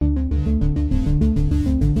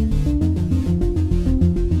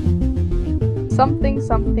Something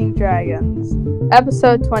Something Dragons,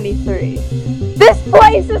 Episode 23. This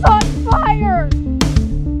place is on fire!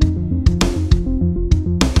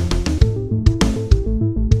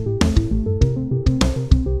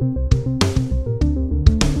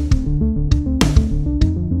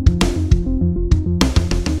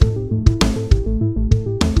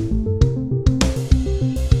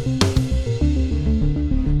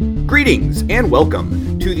 Greetings and welcome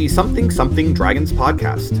to the Something Something Dragons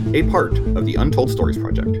podcast, a part of the Untold Stories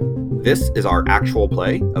Project. This is our actual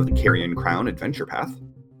play of the Carrion Crown Adventure Path.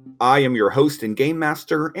 I am your host and game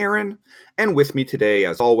master, Aaron, and with me today,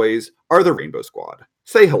 as always, are the Rainbow Squad.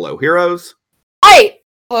 Say hello, heroes. Hi!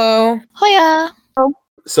 Hello. Hoya!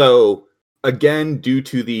 So, again, due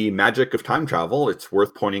to the magic of time travel, it's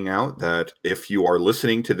worth pointing out that if you are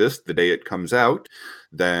listening to this the day it comes out,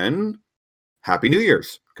 then Happy New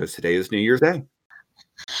Year's, because today is New Year's Day.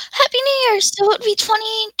 Happy New Year's! So it would be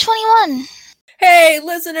 2021. Hey,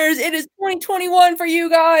 listeners, it is 2021 for you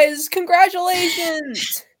guys.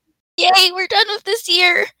 Congratulations. Yay, we're done with this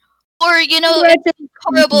year. Or, it's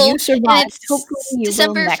horrible. You survived. It's Hopefully you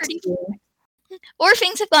December will next 30th. year. Or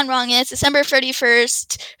things have gone wrong, and it's December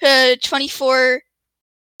 31st,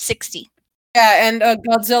 2460. Yeah, and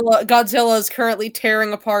Godzilla is currently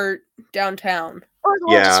tearing apart downtown. Or the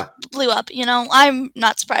world just blew up, I'm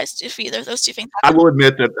not surprised if either of those two things I happen. will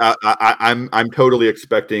admit that I'm totally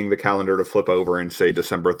expecting the calendar to flip over and say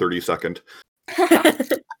December 32nd.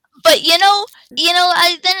 But, then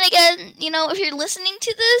again, if you're listening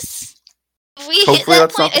to this, if we hit Hopefully that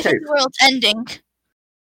that's not point, the I think case. the world's ending.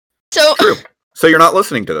 So, True. So you're not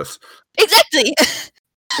listening to this. exactly.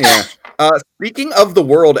 Yeah. Speaking of the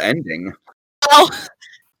world ending, Oh,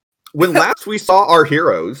 when last we saw our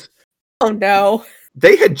heroes, Oh no.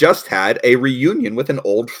 they had just had a reunion with an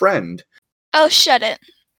old friend. oh, shut it.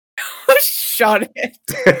 Shut it.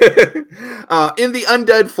 In the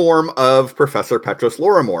undead form of Professor Petros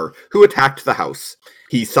Lorimore, who attacked the house.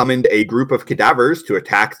 He summoned a group of cadavers to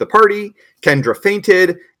attack the party. Kendra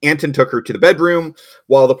fainted. Anton took her to the bedroom,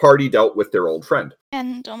 while the party dealt with their old friend.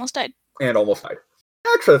 And almost died. And almost died.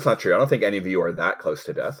 Actually, that's not true. I don't think any of you are that close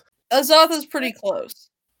to death. Azatha's pretty close.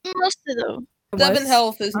 Most of them. 7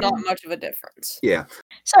 health is not much of a difference. Yeah.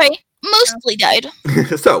 Sorry, mostly died.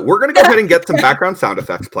 So, we're going to go ahead and get some background sound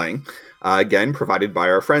effects playing. Again, provided by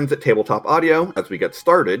our friends at Tabletop Audio as we get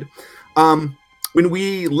started. When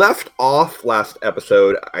we left off last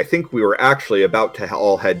episode, I think we were actually about to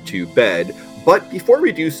all head to bed. But before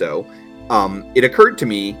we do so, it occurred to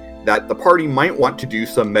me that the party might want to do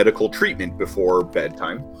some medical treatment before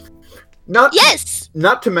bedtime. Yes!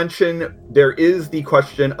 Not to mention, there is the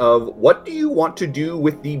question of what do you want to do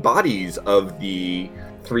with the bodies of the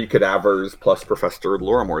 3 cadavers plus Professor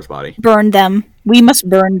Lorimore's body? Burn them. We must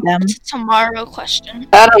burn them. It's a tomorrow question.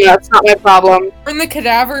 I don't know, it's not my problem. Burn the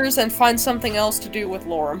cadavers and find something else to do with It's a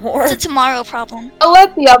Lorimore. tomorrow problem. I'll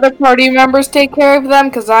let the other party members take care of them,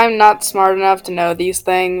 because I'm not smart enough to know these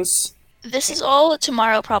things. This is all a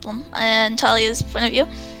tomorrow problem. And Talia's point of view.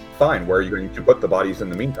 Fine, where are you going to put the bodies in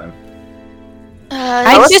the meantime?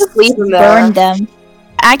 I let's just just leave them there. burn them.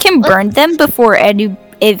 I can burn them before any.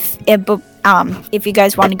 If you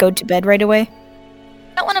guys want to go to bed right away. I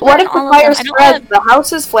don't want to What burn if the all of them. fire I don't want spreads? The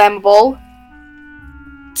house is flammable.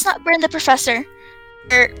 Let's not burn the professor.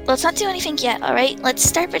 Let's not do anything yet, alright? Let's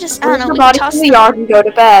start by just, I Bring don't know, the we can body toss in the them. yard and go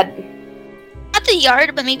to bed. Not the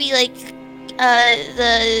yard, but maybe like, the...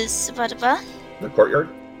 The courtyard?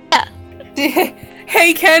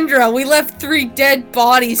 Hey, Kendra, we left 3 dead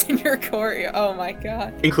bodies in your courtyard. Oh my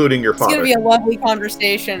god. Including your It's gonna father. be a lovely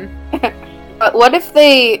conversation. But what if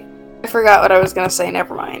they... I forgot what I was gonna say,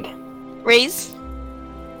 never mind. Raise?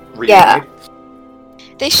 Yeah.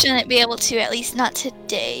 They shouldn't be able to, at least not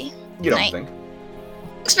today. You don't Right. think?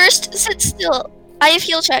 First, sit still. I have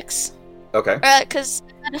heal checks. Okay. Because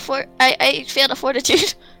I failed a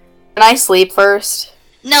fortitude. Can I sleep first?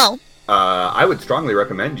 No. I would strongly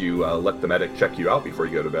recommend you let the medic check you out before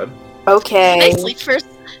you go to bed. Can Okay. I sleep first?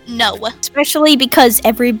 No. Especially because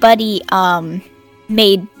everybody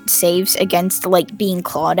made saves against being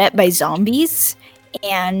clawed at by zombies,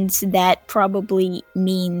 and that probably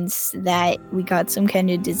means that we got some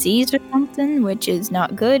kind of disease or something, which is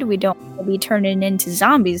not good. We don't want to be turning into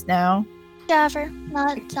zombies now. Never.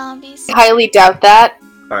 Not zombies. I highly doubt that.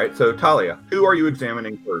 Alright, so Talia, who are you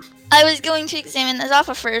examining first? I was going to examine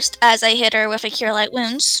Azatha first, as I hit her with a Cure Light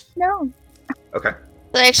Wounds. No. Okay.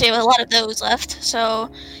 But I actually have a lot of those left, so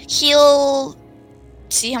heal...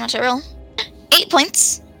 see how much I roll. 8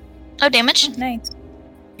 points of damage. Nice.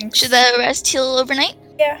 Should the rest heal overnight?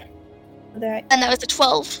 Yeah. That. And that was a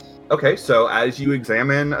 12. Okay, so as you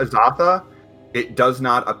examine Azatha, it does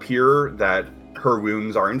not appear that her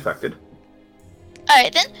wounds are infected.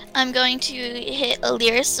 Alright then, I'm going to hit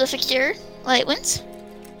Aliris with a Cure Light Wounds.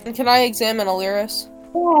 And can I examine Aliris?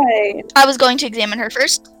 Why? I was going to examine her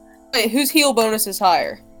first. Wait, whose heal bonus is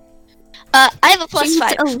higher? I have a plus She's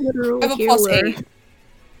 5. a literal I have a plus healer. 8.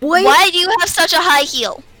 What? Why do you have such a high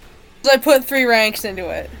heal? Because I put 3 ranks into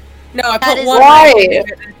it. No, I That put is 1 why. rank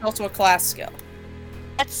into it, and it's also a class skill.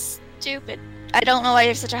 That's stupid. I don't know why you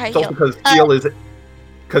have such a high It's also heal.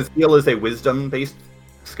 because heal is a wisdom-based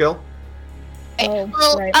skill. Oh,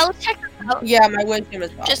 Well, right. I'll check this out Yeah, my wisdom is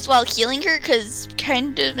up. just while healing her, because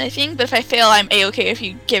kind of my thing, but if I fail, I'm a-okay if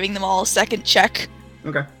you giving them all a second check.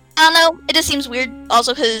 Okay. I don't know, it just seems weird,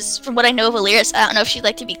 also because from what I know of Aliris, I don't know if she'd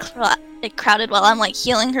like to be crowded while I'm, like,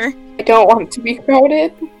 healing her. I don't want to be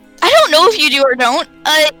crowded. I don't know if you do or don't.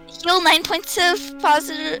 Heal 9 points of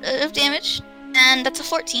positive damage, and that's a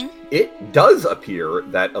 14. It does appear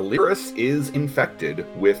that Aliris is infected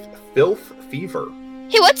with filth fever.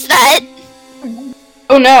 Hey, what's that?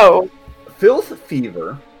 Oh no. Filth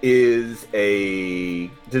fever is a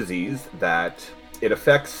disease that it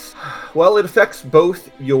affects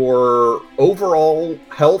both your overall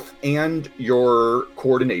health and your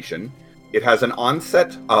coordination. It has an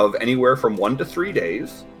onset of anywhere from 1 to 3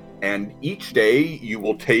 days, and each day you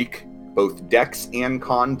will take both dex and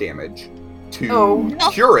con damage. To Oh.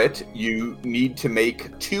 cure it, you need to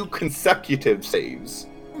make 2 consecutive saves,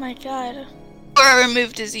 Oh my god. Or a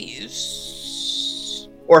remove disease.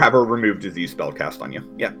 or have a remove disease spell cast on you.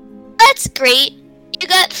 Yeah. That's great. You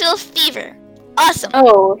got filth fever. Awesome.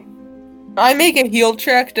 Oh. I make a heal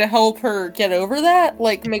check to help her get over that?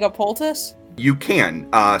 Like, make a poultice? You can.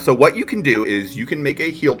 So what you can do is you can make a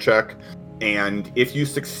heal check, and if you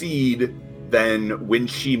succeed, then when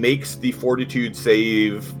she makes the fortitude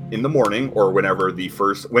save in the morning, or whenever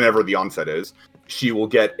the onset is, she will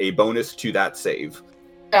get a bonus to that save.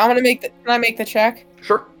 I'm gonna make can I make the check?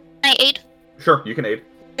 Sure. Can I aid? Sure, you can aid.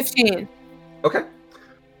 15. Okay.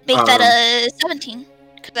 Make that a 17.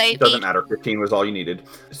 Because I It doesn't aid. matter. 15 was all you needed.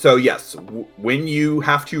 So yes, when you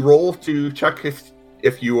have to roll to check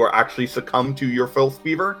if you are actually succumb to your filth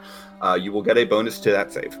fever, you will get a bonus to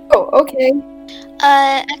that save. Oh, okay.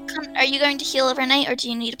 Ekon, are you going to heal overnight, or do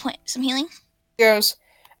you need some healing? He goes,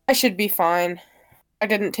 I should be fine. I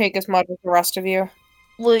didn't take as much as the rest of you.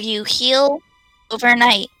 Will you heal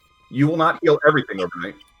overnight? You will not heal everything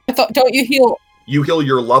overnight. I thought, don't you heal You heal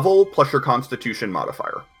your level plus your constitution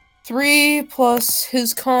modifier. 3 plus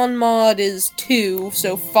his con mod is 2,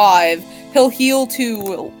 so 5. He'll heal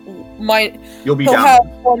to You'll be he'll down. have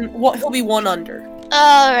one. He'll be 1 under.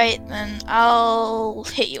 Alright, then. I'll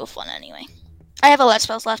hit you with 1 anyway. I have 11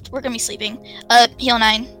 spells left. We're gonna be sleeping. Heal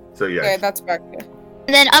 9. So yeah. Okay, that's back to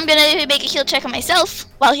And then I'm gonna make a heal check on myself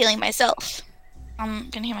while healing myself. I'm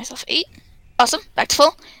gonna heal myself 8. Awesome, back to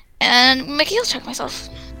full. And make a heal check on myself.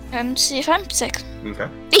 And see if I'm sick. Okay.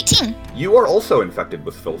 18. You are also infected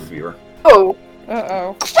with filth fever. Oh.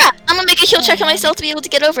 Uh-oh. Crap! I'm gonna make a heal check on myself to be able to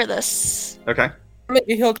get over this. Okay. I'm gonna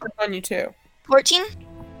heal check on you too. 14?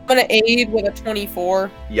 I'm gonna aid with a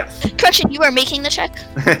 24. Yes. Correction, you are making the check?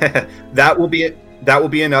 That will be it. That will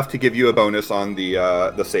be enough to give you a bonus on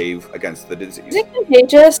the save against the Is disease. it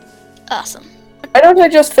contagious? Awesome. Why don't I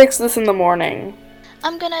just fix this in the morning?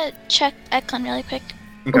 I'm gonna check Ekon really quick.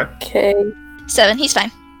 Okay. 7, he's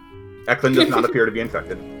fine. Eklund does not appear to be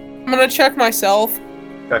infected. I'm gonna check myself.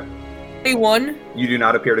 Okay. 21. You do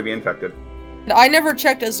not appear to be infected. I never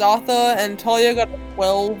checked Azatha, and Talia got a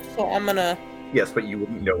 12, so I'm gonna... Yes, but you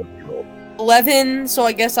wouldn't know what you rolled. 11, so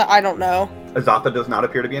I guess I don't know. Azatha does not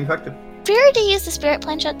appear to be infected. Did we already use the spirit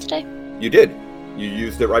planchette today? You did. You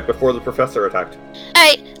used it right before the professor attacked.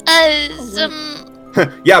 Alright,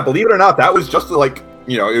 Yeah, believe it or not, that was just like,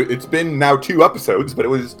 it's been now 2 episodes, but it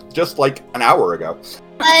was just like an hour ago.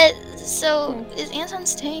 so is Anton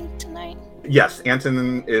staying tonight? Yes,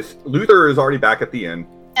 Luther is already back at the inn.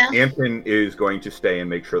 Yeah. Anton is going to stay and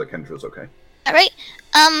make sure that Kendra's okay. Alright,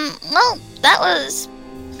 well, that was...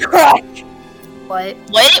 Crush! What?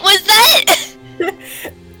 What was that?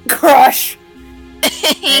 Crush!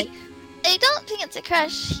 I don't think it's a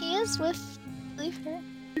crush. He is with Luther.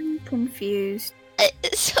 I'm confused.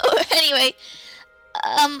 So, anyway,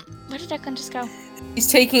 where did Ekon just go?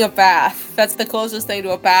 He's taking a bath. That's the closest thing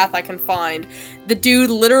to a bath I can find. The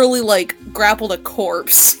dude literally, grappled a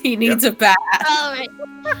corpse. He needs a bath. Alright,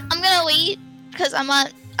 I'm gonna wait, because I'm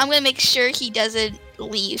gonna make sure he doesn't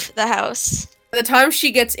leave the house. By the time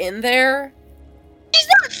she gets in there... She's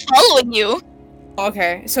not following you!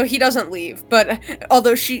 Okay, so he doesn't leave, but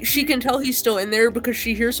although she can tell he's still in there because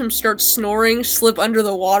she hears him start snoring, slip under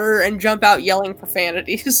the water, and jump out yelling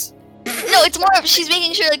profanities. No, it's more of she's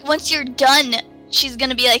making sure, once you're done she's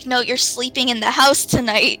gonna be like, no, you're sleeping in the house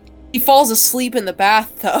tonight. He falls asleep in the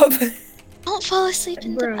bathtub. Don't fall asleep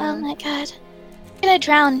in the... Bruh. Oh my god. I'm gonna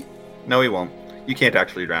drown. No, he won't. You can't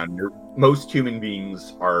actually drown. Most human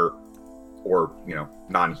beings are, or,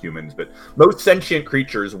 non-humans, but most sentient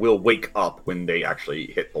creatures will wake up when they actually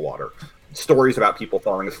hit the water. Stories about people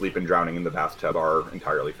falling asleep and drowning in the bathtub are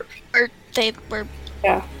entirely fiction. Or they were...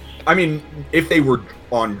 I mean, if they were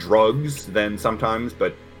on drugs, then sometimes,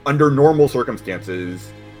 but under normal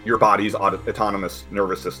circumstances, your body's autonomous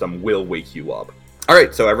nervous system will wake you up. All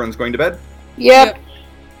right, so everyone's going to bed? Yep.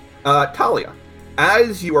 Talia,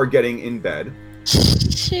 as you are getting in bed,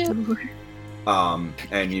 Shoot. and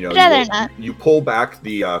I'd rather not. you pull back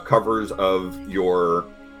the covers of your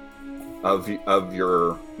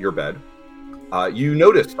bed, you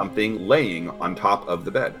notice something laying on top of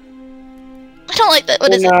the bed. I don't like that.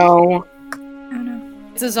 What is it? No. Oh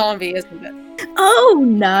no. It's a zombie, isn't it? Oh,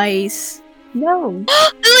 nice. No. Ooh,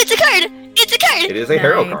 it's a card! It's a card! It is a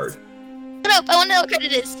hero Nice. card. Shut up, I want to know what card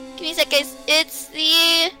it is. Give me a sec, guys. It's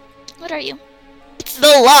the... What are you? It's the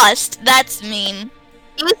Lost. That's mean.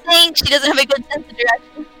 He was saying she doesn't have a good sense of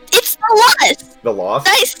direction. It's the Lost! The Lost.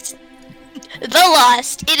 Nice! The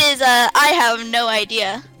Lost. It is, I have no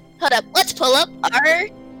idea. Hold up, let's pull up our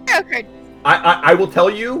hero card. I will tell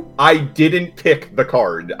you, I didn't pick the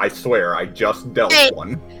card. I swear, I just dealt Great.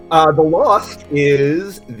 one. The Lost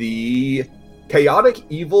is the Chaotic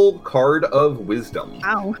Evil card of Wisdom.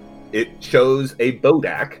 Wow. It shows a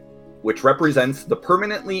Bodak, which represents the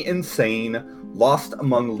permanently insane, lost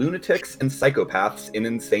among lunatics and psychopaths in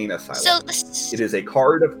insane asylums. So, this... It is a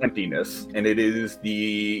card of emptiness, and it is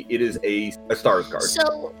a stars card.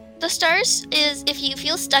 So, the stars is if you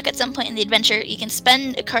feel stuck at some point in the adventure, you can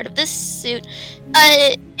spend a card of this suit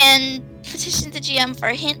and petition the GM for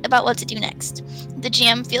a hint about what to do next. The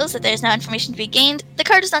GM feels that there is no information to be gained, the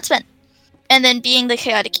card is not spent. And then being the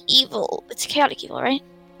chaotic evil, it's chaotic evil, right?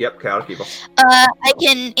 Yep, Chaotic Evil. I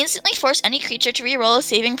can instantly force any creature to re-roll a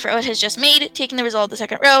saving throw it has just made, taking the result of the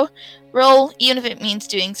second roll, even if it means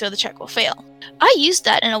doing so, the check will fail. I used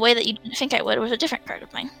that in a way that you didn't think I would with a different card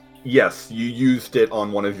of mine. Yes, you used it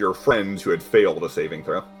on one of your friends who had failed a saving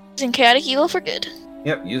throw. Using chaotic evil for good.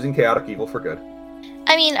 Yep, using Chaotic Evil for good.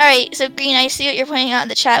 I mean, alright, so Green, I see what you're pointing out in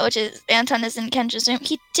the chat, which is Anton is in Kendra's room.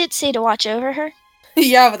 He did say to watch over her.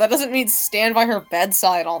 Yeah, but that doesn't mean stand by her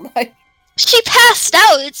bedside all night. She passed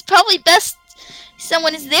out! It's probably best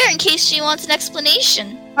someone is there in case she wants an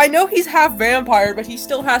explanation. I know he's half vampire, but he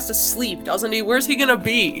still has to sleep, doesn't he? Where's he gonna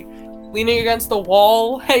be? Leaning against the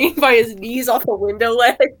wall, hanging by his knees off the window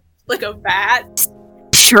ledge, like a bat?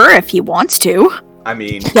 Sure, if he wants to. I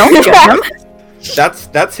mean, Don't judge him.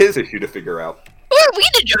 that's his issue to figure out. Who are we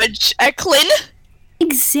to judge, Eklund?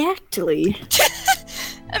 Exactly.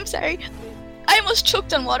 I'm sorry. I almost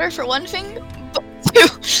choked on water for one thing, but two,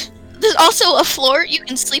 there's also a floor. You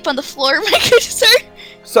can sleep on the floor, my good sir.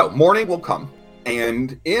 So, morning will come,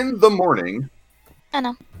 and in the morning, I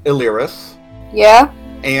know. Illyris Yeah?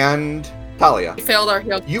 and Talia, He failed our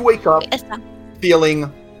heal. you wake up It's not.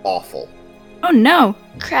 feeling awful. Oh no.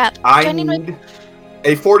 Crap. I Do I need my- need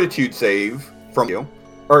a fortitude save from you.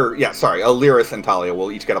 Or, yeah, sorry, Illyris and Talia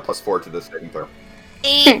will each get a +4 to this saving throw.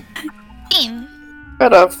 18.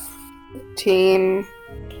 Got a 15.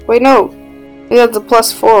 Wait, no. Yeah, it's a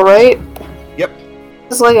 +4, right? Yep.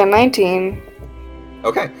 It's like a 19.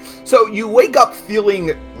 Okay, so you wake up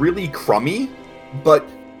feeling really crummy, but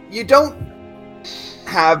you don't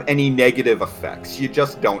have any negative effects. You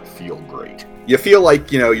just don't feel great. You feel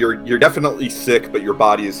like, you're definitely sick, but your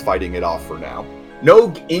body is fighting it off for now.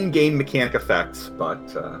 No in-game mechanic effects, but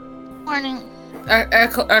Morning.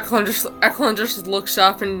 Eklund just looks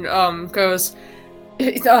up and goes.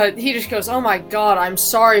 He just goes, "Oh my god, I'm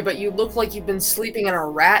sorry, but you look like you've been sleeping in a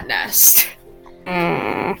rat nest."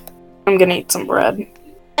 I'm gonna eat some bread.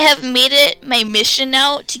 I have made it my mission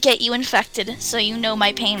now to get you infected, so you know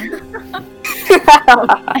my pain.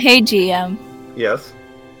 Hey GM. yes.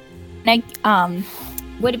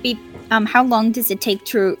 Would it be how long does it take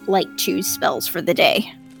to choose spells for the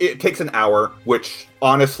day? It takes an hour, which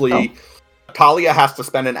honestly, Talia has to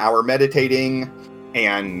spend an hour meditating,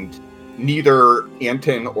 and neither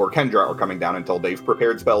Anton or Kendra are coming down until they've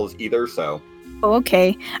prepared spells either, so. Oh,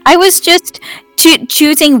 okay. I was just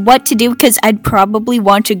choosing what to do because I'd probably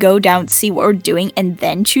want to go down, see what we're doing, and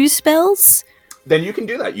then choose spells. Then you can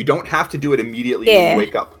do that. You don't have to do it immediately when Yeah. you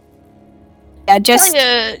wake up. Yeah, just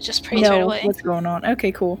Just praise right know away. what's going on.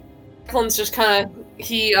 Okay, cool. Eklund's just kind of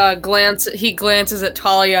he glances at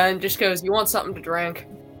Talia and just goes, "You want something to drink?"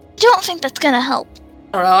 Don't think that's gonna help.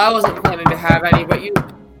 I don't know. I wasn't planning to have any, but you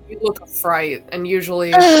look a fright, and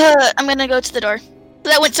usually I'm gonna go to the door.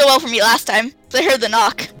 That went so well for me last time. So I heard the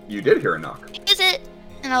knock. You did hear a knock. Is it?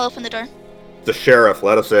 And I'll open the door. The sheriff,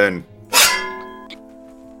 let us in.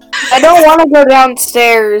 I don't want to go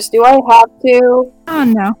downstairs. Do I have to? Oh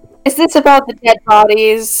no. Is this about the dead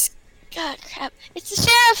bodies? God, crap. It's the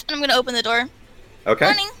sheriff! And I'm gonna open the door. Okay.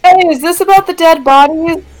 Morning. Hey, is this about the dead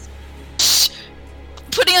bodies?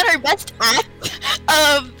 Putting on her best act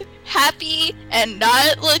of happy and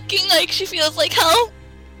not looking like she feels like hell.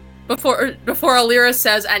 Before Alira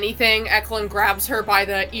says anything, Eklund grabs her by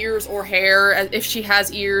the ears or hair. If she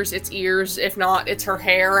has ears, it's ears. If not, it's her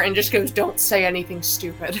hair, and just goes, "Don't say anything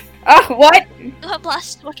stupid." What? You have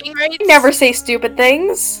blast looking rights. You never say stupid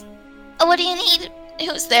things. Oh, what do you need?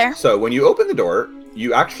 Who's there? So when you open the door,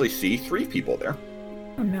 you actually see 3 people there.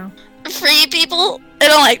 Oh no. 3 people? I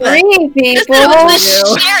don't like that. 3 This people.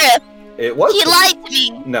 was the sheriff. It was. He lied to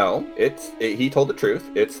me. No, he told the truth.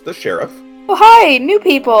 It's the sheriff. Oh, hi, new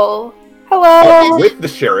people. Hello. With the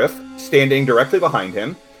sheriff standing directly behind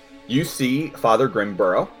him, you see Father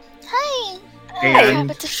Grimborough Hi. And-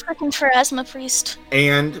 But the freaking Pharasma priest.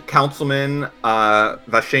 and Councilman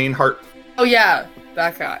Vashane Hart. Oh yeah,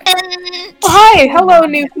 that guy. And Oh, hi, hello,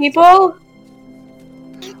 new people.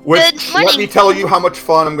 Which, Good morning. let me tell you how much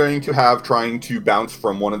fun I'm going to have trying to bounce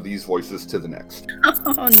from one of these voices to the next.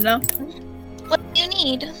 Oh no. what do you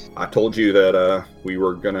need? I told you that we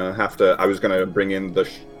were gonna have to. I was gonna bring in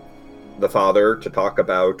the father to talk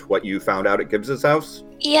about what you found out at Gibbs's house.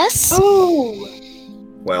 Yes. Oh.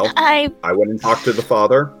 Well, I went and talked to the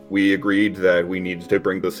father. We agreed that we needed to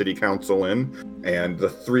bring the city council in, and the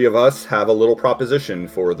 3 of us have a little proposition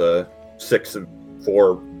for the 6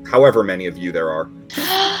 for however many of you there are.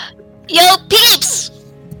 Yo, peeps!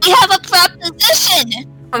 We have a proposition!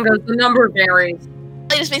 And goes, the number varies.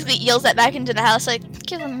 He just basically yells that back into the house, like,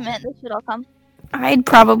 give him a minute, they should all come. I'd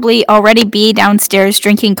probably already be downstairs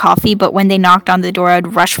drinking coffee, but when they knocked on the door,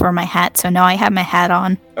 I'd rush for my hat. So now I have my hat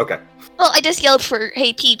on. Okay. Well, I just yelled for,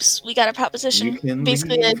 hey, peeps, we got a You proposition. can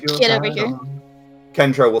Basically, a leave your kid over hat here. on.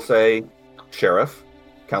 Kendra will say, Sheriff,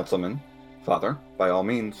 Councilman, Father, by all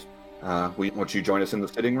means, won't you join us in the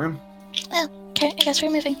sitting room? Okay, I guess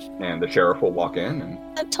we're moving. And the sheriff will walk in,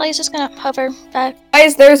 and Talia's just gonna hover back.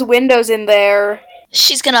 Guys, there's windows in there.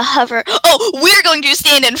 She's gonna hover. Oh, we're going to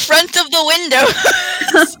stand in front of the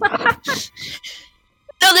window!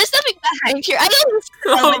 No, there's nothing behind here. I always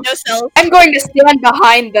stand on windowsills. I'm going to stand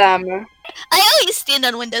behind them. I always stand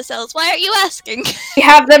on windowsills. Why aren't you asking? We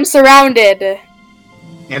have them surrounded.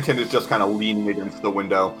 Anton is just kind of leaning against the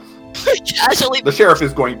window. Casually. The sheriff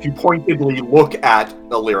is going to pointedly look at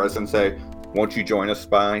Aliris and say, won't you join us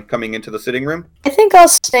by coming into the sitting room? I think I'll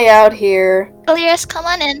stay out here. Aliris, come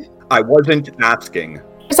on in. I wasn't asking.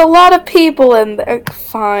 There's a lot of people in there.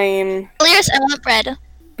 Fine. Aliris, I want bread.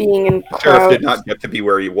 Being in The sheriff crowds. did not get to be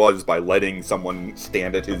where he was by letting someone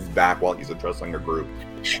stand at his back while he's addressing a group.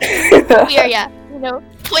 We are, yeah,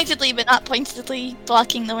 pointedly but not pointedly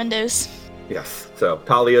blocking the windows. Yes. So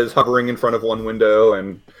Talia is hovering in front of one window,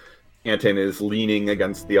 and Anton is leaning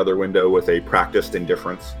against the other window with a practiced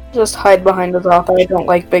indifference. Just hide behind his author. I don't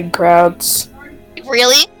like big crowds.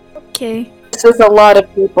 Really? Okay. This is a lot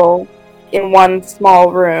of people in one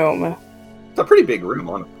small room. It's a pretty big room,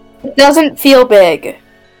 honestly. It doesn't feel big.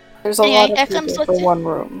 There's a Yeah, lot of that comes people with for it. one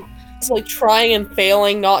room. It's like trying and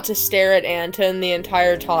failing not to stare at Anton the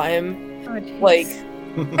entire time. Like,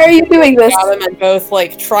 Why are you doing this? got him and both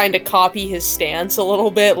like trying to copy his stance a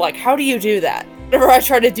little bit. Like, how do you do that? Whenever I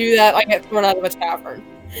try to do that, I get thrown out of a tavern.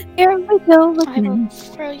 Here we go. I will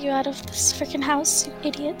throw you out of this freaking house, you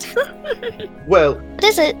idiot. Well, What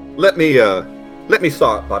is it? let me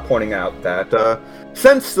start by pointing out that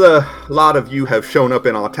since a lot of you have shown up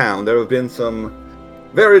in our town, there have been some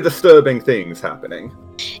very disturbing things happening.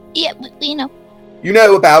 Yeah, you know. You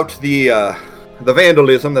know about the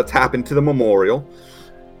vandalism that's happened to the memorial,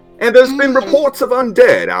 and there's been reports of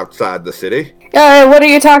undead outside the city. What are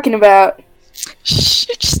you talking about? Shh,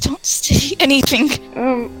 just don't say anything.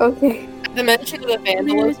 Okay. The mention of the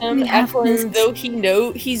vandalism, We have Eklund, this- though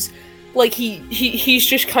he's like he's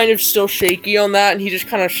just kind of still shaky on that, and he just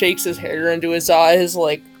kind of shakes his hair into his eyes,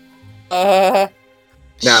 like, Now,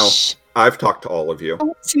 Shh, I've talked to all of you.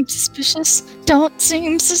 don't seem suspicious. Don't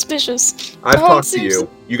seem suspicious. I've Don't talked to seem you.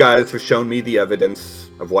 You guys have shown me the evidence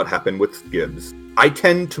of what happened with Gibbs. I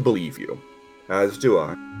tend to believe you, as do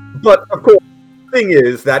I. But, of course, the thing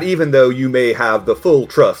is that even though you may have the full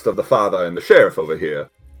trust of the father and the sheriff over here,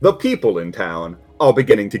 the people in town are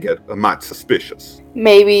beginning to get a mite suspicious.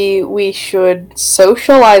 Maybe we should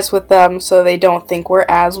socialize with them so they don't think we're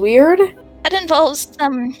as weird? That involves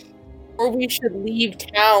or we should leave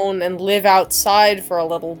town and live outside for a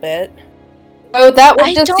little bit. Oh, that would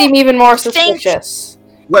I just don't seem even more think- suspicious.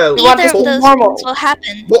 Well, We want Neither of people those normal. things will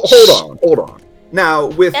happen. well, hold on. Now,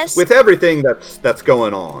 Yes? with everything that's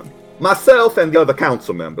going on, myself and the other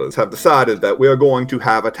council members have decided that we are going to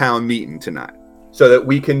have a town meeting tonight, so that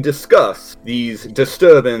we can discuss these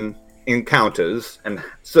disturbing encounters and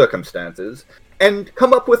circumstances and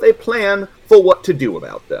come up with a plan for what to do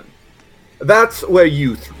about them. That's where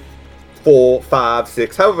you 4, 5,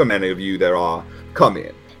 6, however many of you there are, come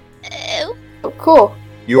in. Oh, Oh, cool.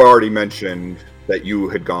 You already mentioned that you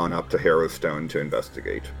had gone up to Harrowstone to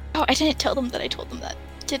investigate. oh, I didn't tell them that I told them that,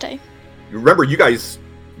 did I? Remember, you guys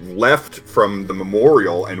left from the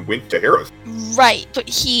memorial and went to Harrowstone. Right, but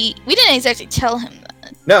we didn't exactly tell him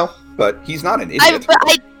that. No, but he's not an idiot.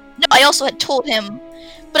 I also had told him,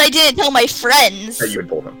 but I didn't tell my friends. That you had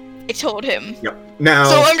told him. I told him. Yep. Now,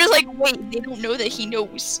 So I'm just like, wait, they don't know that he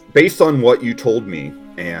knows. based on what you told me,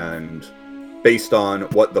 and based on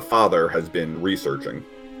what the father has been researching,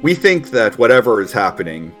 we think that whatever is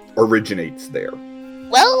happening originates there.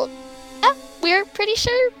 Well, yeah, we're pretty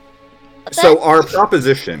sure. of So that. our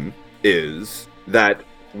proposition is that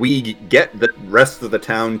we get the rest of the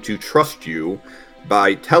town to trust you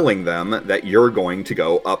by telling them that you're going to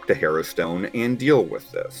go up to Harrowstone and deal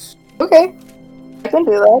with this. Okay. I can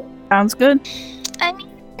do that. Sounds good. I mean,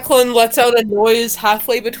 Eklund lets out a noise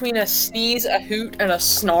halfway between a sneeze, a hoot, and a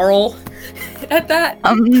snarl at that.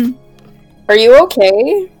 Are you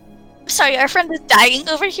okay? sorry, our friend is dying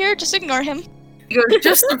over here. Just ignore him. You're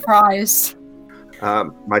just surprised.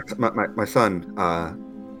 My son,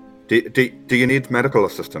 do you need medical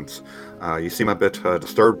assistance? You seem a bit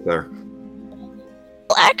disturbed there.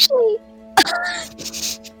 Well, actually,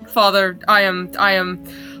 Father, I am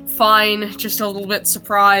fine, just a little bit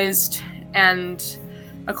surprised, and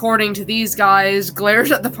according to these guys,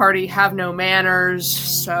 glares at the party have no manners,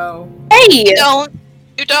 so... Hey!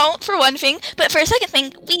 you don't, for one thing. But for a second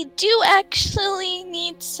thing, we do actually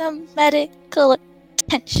need some medical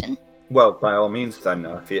attention. Well, by all means, then,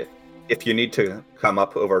 if you need to come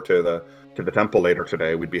up over to the temple later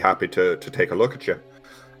today, we'd be happy to take a look at you.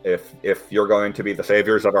 If you're going to be the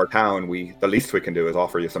saviors of our town, the least we can do is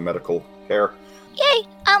offer you some medical care. Yay!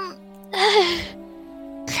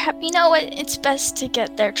 Crap, you know what? It's best to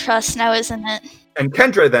get their trust now, isn't it? And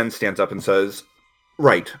Kendra then stands up and says,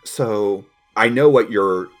 "Right, so I know what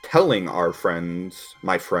you're telling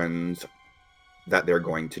my friends, that they're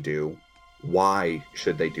going to do. Why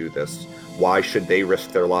should they do this? Why should they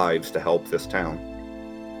risk their lives to help this town?"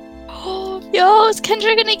 Oh, yo, is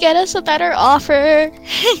Kendra gonna get us a better offer?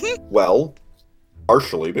 Well,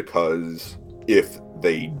 partially because if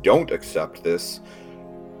they don't accept this,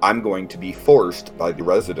 I'm going to be forced by the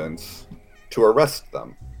residents to arrest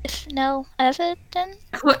them. If no evidence?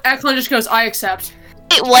 Eklund just goes, I accept.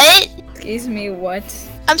 Wait, what? Excuse me, what?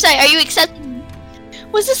 I'm sorry, are you accepting?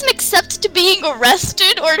 Was this an accept to being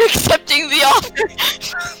arrested or an accepting the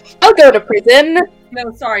offer? I'll go to prison.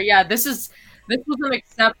 No, sorry, yeah, this was an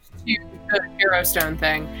accept to the Harrowstone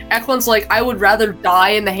thing. Eklund's like, I would rather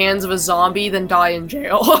die in the hands of a zombie than die in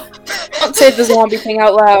jail. Don't say the zombie thing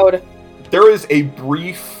out loud. There is a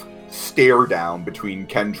brief stare down between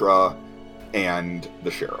Kendra and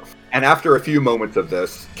the sheriff. And after a few moments of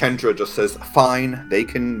this, Kendra just says, "Fine, they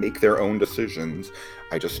can make their own decisions.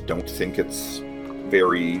 I just don't think it's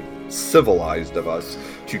very civilized of us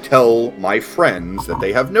to tell my friends that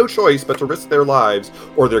they have no choice but to risk their lives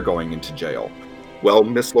or they're going into jail." Well,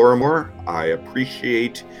 Miss Lorimore, I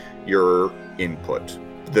appreciate your input.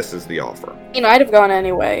 This is the offer. You know, I'd have gone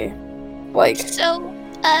anyway. Like, So,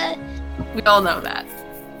 We all know that.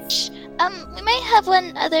 we might have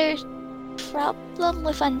one other problem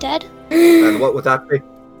with undead. And what would that be?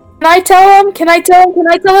 can I tell him? Can I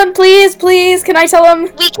tell him? Please, please, can I tell him?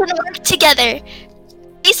 We can work together.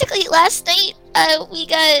 Basically, last night, we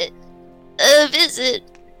got a visit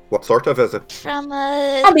What sort of visit? from,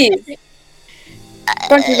 Zombies.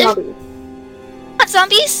 Bunch of zombies. Not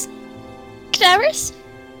zombies? Cadavers?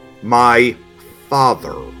 My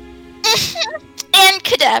father. And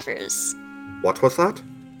cadavers. What was that?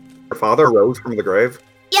 Your father rose from the grave?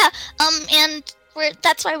 And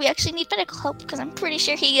that's why we actually need medical help, because I'm pretty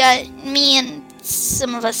sure he got me and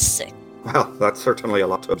some of us sick. Well, that's certainly a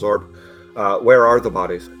lot to absorb. Where are the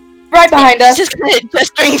bodies? Right behind us. Just kind of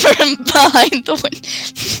gesturing for him behind the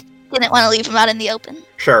window. Didn't want to leave him out in the open.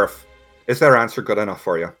 Sheriff, is their answer good enough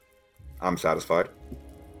for you? I'm satisfied.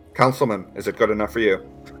 Councilman, is it good enough for you?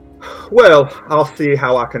 Well, I'll see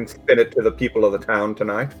how I can spin it to the people of the town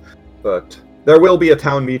tonight. But there will be a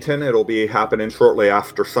town meeting. It'll be happening shortly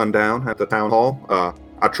after sundown at the town hall.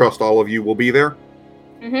 I trust all of you will be there.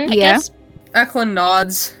 Mm-hmm. I Yeah. guess. Eklund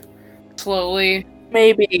nods slowly.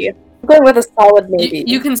 Maybe. I'm going with a solid maybe.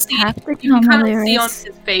 You can see, Have to you can come, kind of see on Lyris.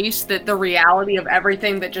 his face that the reality of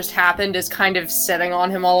everything that just happened is kind of setting on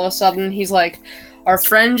him all of a sudden. He's like,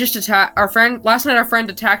 last night our friend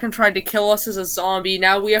attacked and tried to kill us as a zombie.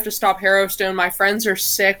 Now we have to stop Harrowstone. My friends are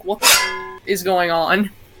sick. What the is going on?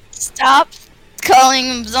 Stop calling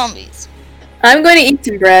them zombies. I'm going to eat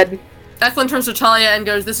some bread. Declan turns to Talia and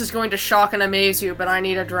goes, "This is going to shock and amaze you, but I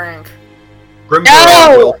need a drink."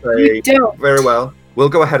 Grimgor will say, you don't. very well. We'll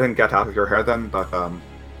go ahead and get out of your hair then, but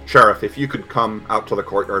Sheriff, if you could come out to the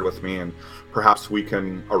courtyard with me and perhaps we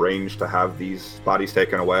can arrange to have these bodies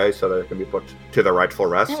taken away so that it can be put to their rightful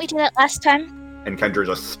rest. Didn't we do that last time? And Kendra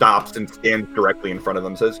just stops and stands directly in front of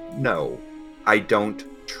them and says, "No, I don't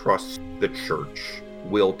trust the church.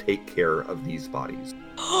 We'll take care of these bodies."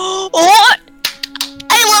 What?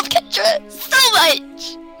 I love Kendra so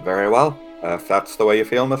much. Very well. If that's the way you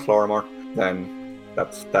feel, Miss Florimore, then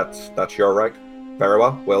that's your right. Very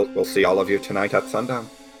well. We'll see all of you tonight at sundown.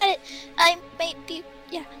 I might be,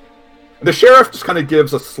 yeah. The sheriff just kind of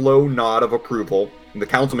gives a slow nod of approval, and the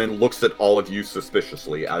councilman looks at all of you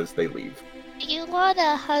suspiciously as they leave. You want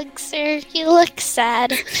a hug, sir? You look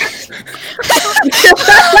sad.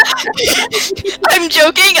 I'm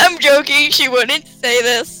joking. She wouldn't say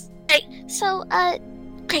this. Right, so,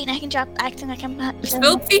 great, I can drop acting like I'm not.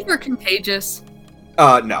 Spilled fever contagious.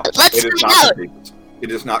 No. Let's It is find not out. contagious.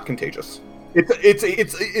 It is not contagious.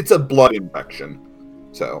 It's a blood infection.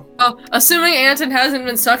 So. Oh, assuming Anton hasn't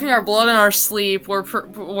been sucking our blood in our sleep,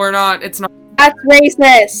 we're not. It's not. That's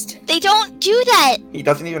racist. They don't do that. He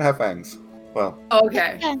doesn't even have fangs. Well.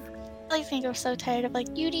 Okay. I think I'm so tired of, like,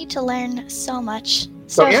 you need to learn so much.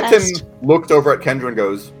 So Anton fast. looks over at Kendra and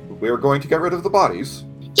goes, "We're going to get rid of the bodies."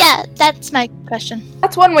 Yeah, that's my question.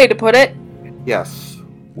 That's one way to put it. Yes,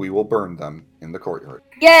 we will burn them in the courtyard.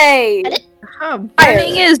 Yay!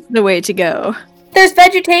 Burning is the way to go. There's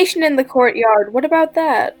vegetation in the courtyard. What about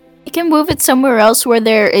that? You can move it somewhere else where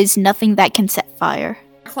there is nothing that can set fire.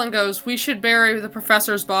 Declan goes, "We should bury the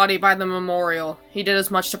professor's body by the memorial. He did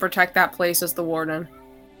as much to protect that place as the warden."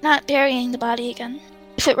 Not burying the body again.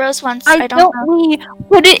 If it rose once, Why I don't don't know. we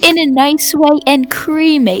put it in a nice way and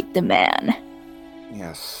cremate the man?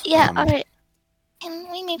 Yes. Yeah, alright.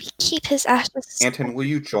 Can we maybe keep his ashes? Anton, will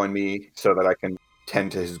you join me so that I can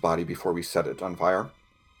tend to his body before we set it on fire?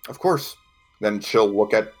 Of course. Then she'll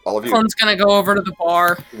look at all of you. Declan's gonna go over to the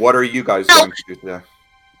bar. What are you guys No. going to do today?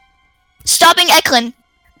 Stopping Eklund!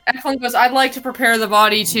 Declan goes, "I'd like to prepare the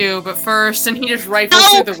body too, but first," and he just rifles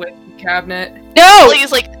No! through the whiskey cabinet. No!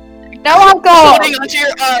 Please, like, No alcohol! holding onto your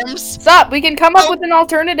arms. Stop! We can come up with an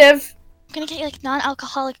alternative. I'm gonna get you, like,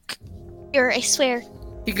 non-alcoholic beer, I swear.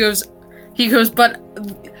 He goes, "But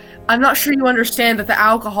I'm not sure you understand that the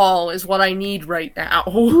alcohol is what I need right now."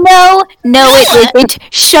 No, it isn't.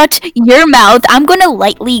 Shut your mouth. I'm gonna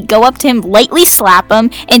lightly go up to him, lightly slap him,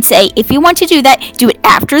 and say, if you want to do that, do it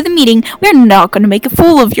after the meeting. We're not gonna make a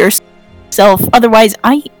fool of yourself. Otherwise,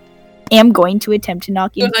 I am going to attempt to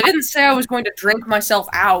knock you. Because I didn't say I was going to drink myself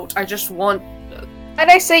out. I just want. And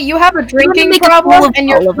I say you have a You're gonna drinking make a fool problem of and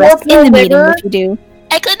you're all of us poor in the meeting liver. if you do.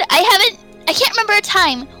 Eklund, I can't remember a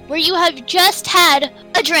time where you have just had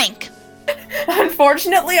a drink.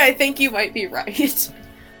 Unfortunately, I think you might be right.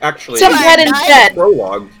 Actually, Some Some head head instead.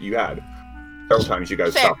 prologue, you had. Several times you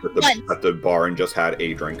guys Fair. stopped Once. at the bar and just had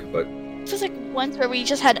a drink, but It was like once where we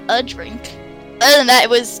just had a drink. Other than that, it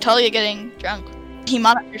was Talia getting drunk. He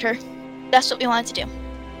monitored her. That's what we wanted to do.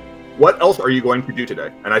 what else are you going to do today?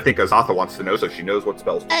 And I think Azatha wants to know so she knows what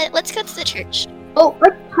spells. Let's go to the church. Oh, I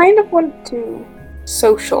kind of want to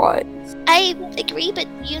socialize. I agree, but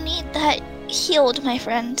you need that healed, my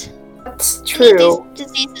friend. That's You need true. these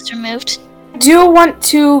diseases removed. I do want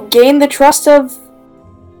to gain the trust of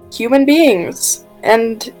human beings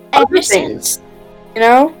and I other understand. things. You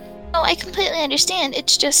know? Oh, I completely understand.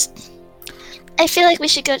 It's just, I feel like we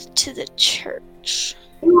should go to the church.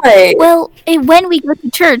 Right. Well, when we go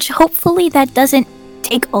to church, hopefully that doesn't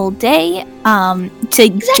take all day to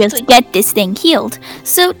Exactly. just get this thing healed.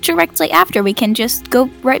 So directly after, we can just go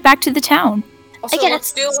right back to the town. Also, Again,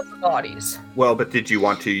 let's deal with the bodies. Well, but did you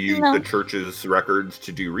want to use No. the church's records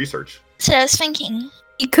to do research? So I was thinking,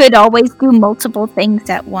 You could always do multiple things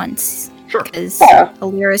at once, Sure. because Yeah.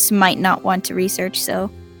 Alyris might not want to research, so...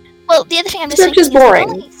 well, the other thing I'm just Research thinking is they've boring.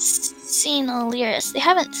 only seen Alyris. They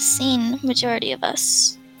haven't seen majority of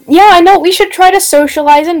us. Yeah, I know. We should try to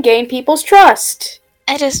socialize and gain people's trust.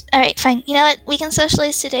 Alright, fine. You know what? We can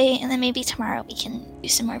socialize today, and then maybe tomorrow we can do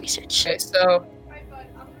some more research. Okay, so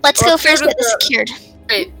Let's go Let's go first to get this the- secured.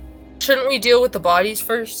 wait, shouldn't we deal with the bodies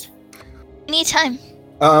first? We need time.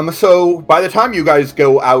 So by the time you guys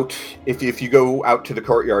go out, if you go out to the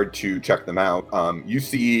courtyard to check them out, you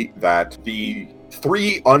see that the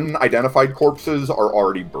 3 unidentified corpses are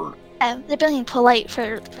already burned. They're being polite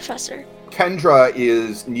for the professor. Kendra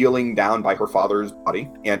is kneeling down by her father's body.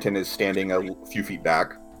 Anton is standing a few feet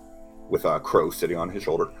back with a crow sitting on his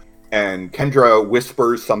shoulder. And Kendra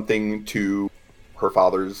whispers something to her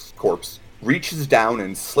father's corpse, reaches down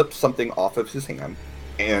and slips something off of his hand,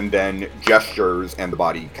 and then gestures and the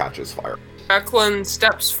body catches fire. Eklund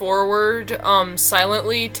steps forward,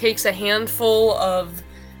 silently, takes a handful of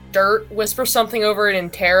dirt, whispers something over it in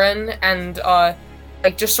Terran, and,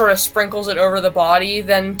 just sort of sprinkles it over the body,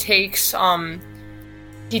 then takes 2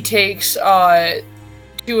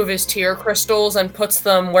 of his tear crystals and puts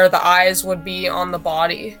them where the eyes would be on the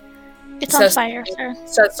body. It's on fire, sir.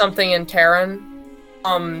 Says something in Terran.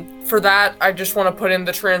 For that, I just want to put in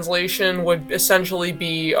the translation would essentially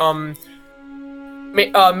be,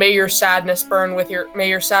 may your sadness burn with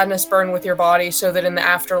your body, so that in the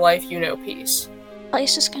afterlife you know peace.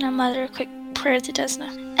 He's just gonna mutter a quick prayer to Desna,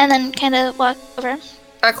 and then kind of walk over.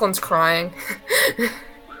 Eklund's crying.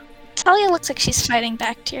 Talia looks like she's fighting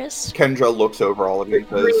back tears. Kendra looks over all of you and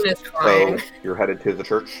Green is says, crying. "So you're headed to the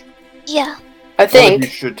church? Yeah. I One of think. you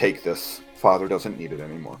should take this. Father doesn't need it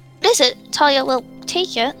anymore." What is it? Talia will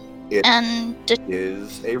take it, It and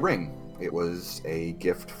is a ring. It was a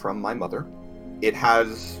gift from my mother. It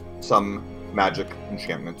has some magic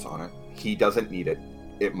enchantments on it. He doesn't need it.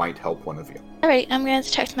 It might help one of you. alright, I'm gonna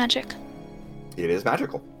detect magic. It is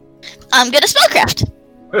magical. I'm gonna spellcraft!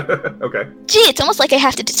 Okay. Gee, it's almost like I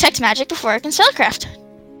have to detect magic before I can spellcraft.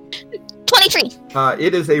 23.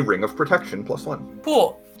 It is a ring of protection +1.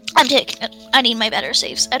 Cool. I'm taking it. I need my better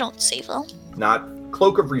saves. I don't save well. Not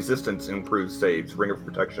Cloak of Resistance improves saves. Ring of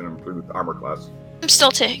Protection improves armor class. I'm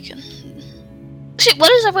still taking. Shit,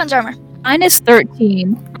 what is everyone's armor?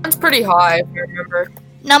 -13. That's pretty high, if you remember.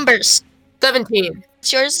 Numbers. 17.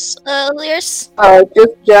 It's yours, Lyris?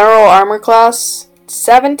 Just general armor class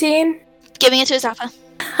 17. Giving it to Azatha.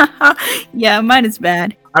 Yeah, mine is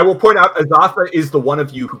bad. I will point out, Azatha is the one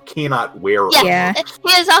of you who cannot wear Yeah. armor. Yeah. Hey,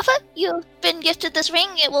 Azatha, you've been gifted this ring.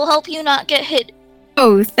 It will help you not get hit.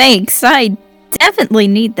 Oh, thanks. I definitely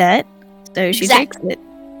need that. So she takes Exactly. it.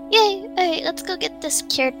 Yay. Alright, let's go get this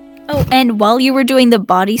cured. Oh, and while you were doing the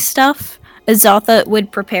body stuff, Azatha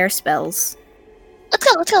would prepare spells.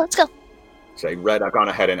 Let's go. Say, Red, I've gone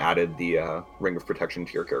ahead and added the Ring of Protection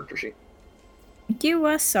to your character sheet.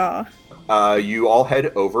 You saw. You all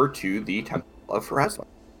head over to the Temple of Pharasma.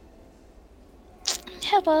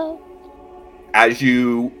 Hello. As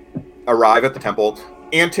you arrive at the temple,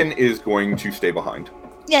 Anton is going to stay behind.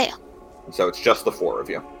 Yeah. So it's just the 4 of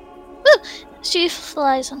you. She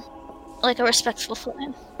flies in. Like a respectful fly.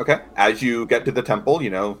 Okay. As you get to the temple,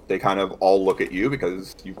 they kind of all look at you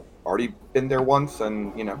because you've already been there once,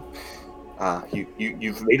 and you've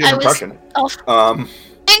made an impression. I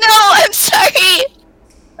know. I'm sorry.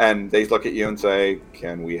 And they look at you and say,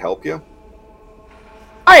 "Can we help you?"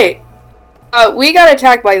 Alright. We got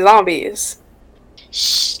attacked by zombies.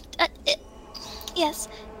 Shh. Yes.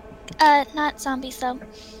 Not zombies though.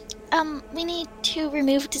 We need to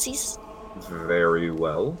remove disease. Very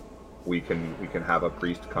well. We can have a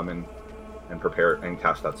priest come in and prepare and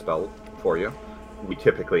cast that spell for you. We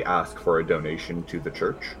typically ask for a donation to the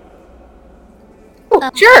church. Oh, How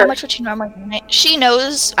sure. much would you normally donate? She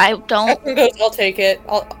knows I don't. Eklund goes, I'll take it.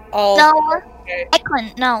 I'll. No. Okay.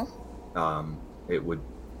 Eklund, no. It would,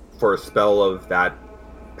 for a spell of that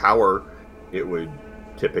power, it would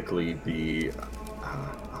typically be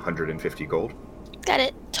 150 gold. Got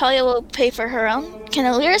it. Talia will pay for her own. Can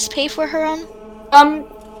Lyris pay for her own?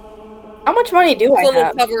 How much money do I Eklund will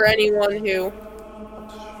have? cover anyone who.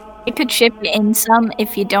 You could chip in some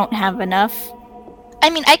if you don't have enough. I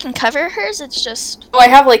mean, I can cover hers. It's just. Oh, I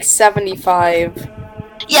have like 75.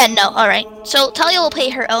 Yeah, no. All right. So Talia will pay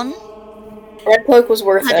her own. Red Cloak was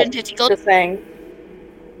worth it. 150 gold. Just saying.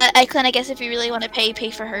 Eklund, I guess if you really want to pay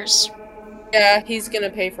for hers. Yeah, he's gonna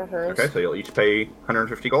pay for hers. Okay, so you'll each pay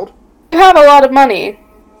 150 gold. You have a lot of money.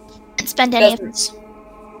 And spend any of hers.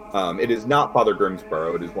 It is not Father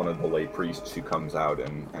Grimsborough. It is one of the lay priests who comes out,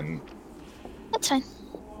 and That's fine.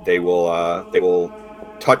 they will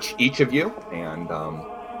touch each of you, and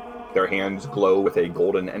their hands glow with a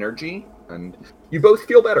golden energy, and you both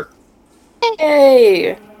feel better.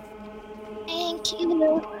 Yay! Thank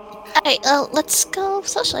you. Alright, let's go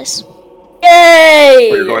socialize. Yay!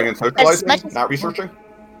 So you're going and socializing, much as- not researching?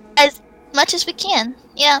 As much as we can.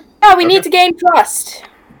 Yeah. Yeah, we Okay. need to gain trust.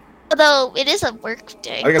 Although it is a work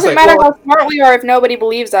day. I was Doesn't gonna say, matter how smart we are if nobody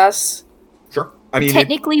believes us. sure. I mean,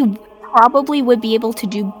 Technically, probably would be able to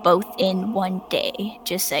do both in one day.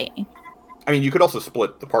 Just saying. I mean, you could also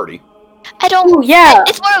split the party. I don't. Ooh, yeah.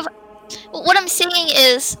 It's more of what I'm saying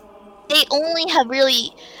is they only have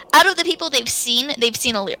really out of the people they've seen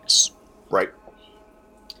Illyris. Right.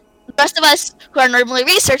 The rest of us who are normally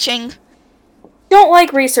researching. Don't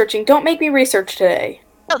like researching. Don't make me research today.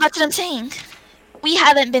 Oh, that's what I'm saying. We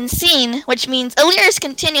haven't been seen, which means Illyris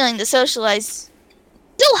continuing to socialize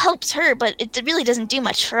still helps her, but it really doesn't do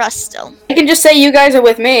much for us still. I can just say you guys are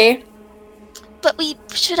with me. But we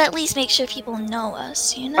should at least make sure people know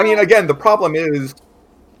us, you know? I mean, again, the problem is,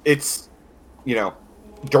 it's, you know,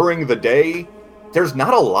 during the day, there's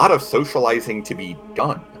not a lot of socializing to be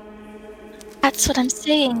done. That's what I'm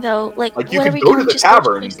saying, though. Like you what can are we go to doing the just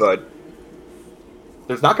tavern, but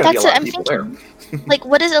there's not going to be a lot of people there. Like,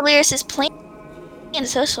 what is Illyris' plan to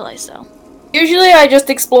socialize, though? Usually I just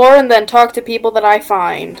explore and then talk to people that I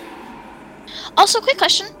find. Also, quick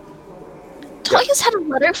question. Toya's had a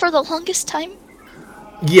letter for the longest time?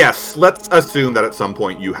 Yes, let's assume that at some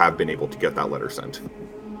point you have been able to get that letter sent.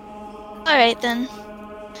 Alright, then.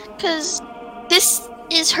 Because this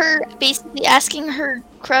is her basically asking her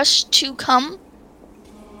crush to come,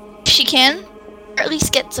 if she can, or at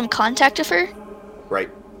least get some contact of her. Right.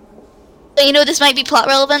 So, you know, this might be plot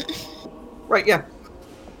relevant. Right, yeah.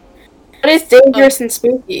 But it's dangerous and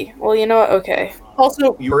spooky. Well, you know what? Okay.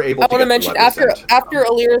 Also, You were able I to want to get mention the letter sent. after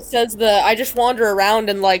Illyris says I just wander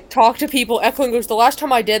around and like talk to people. Eklund goes, the last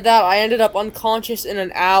time I did that, I ended up unconscious in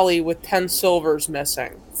an alley with 10 silvers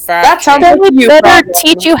missing. That sounds They like would you. better problem.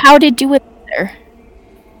 teach you how to do it better.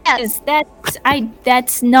 Yes.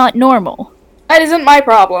 That's not normal. That isn't my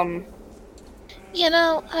problem. You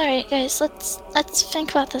know, alright, guys, let's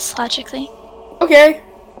think about this logically. Okay.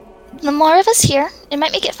 The more of us here, it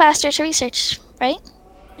might make it faster to research, right?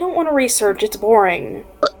 I don't want to research. It's boring.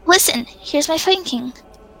 Listen, here's my thinking.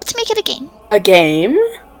 Let's make it a game. A game?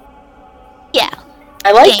 Yeah.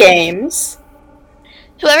 I like Game. games.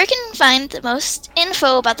 Whoever can find the most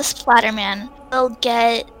info about the Splatterman will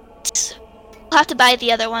get... We'll have to buy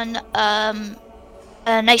the other one,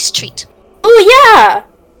 a nice treat. Oh yeah!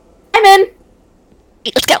 I'm in.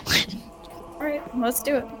 Let's go. Alright, let's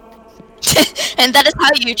do it. And that is how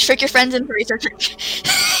you trick your friends into researching.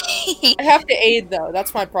 I have to aid though.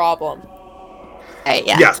 That's my problem. Alright,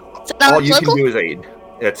 yeah. Yes, So all you local? can do is aid.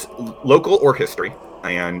 It's local or history.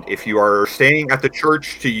 And if you are staying at the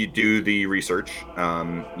church to do the research,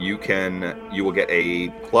 you will get a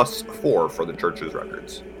 +4 for the church's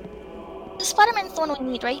records. The Splatterman's the one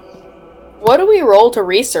we need, right? What do we roll to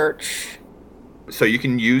research? So you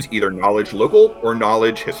can use either knowledge local or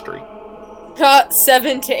knowledge history.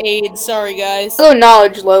 7 to aid. Sorry, guys. Oh,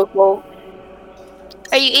 knowledge local.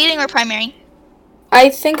 Are you aiding or primary? I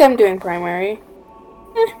think I'm doing primary.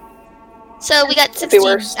 So we got Could be 16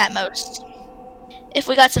 worse. at most. If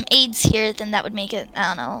we got some aids here, then that would make it,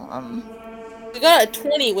 I don't know, We got a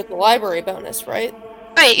 20 with the library bonus, right?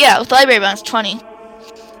 Right, yeah, with the library bonus, 20.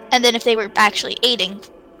 And then if they were actually aiding.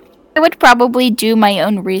 I would probably do my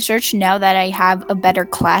own research now that I have a better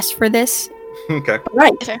class for this. Okay.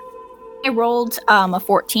 Right. I rolled a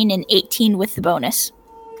 14 and 18 with the bonus.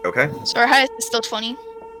 Okay. So our highest is still 20.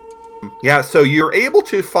 Yeah, so you're able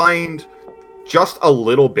to find just a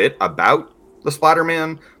little bit about the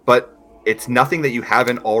Splatterman, but it's nothing that you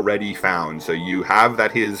haven't already found. So you have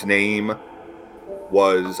that his name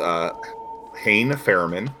was Hain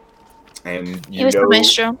Ferriman, and He was the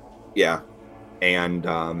maestro. Yeah, and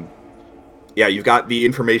yeah, you've got the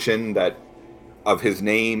information that of his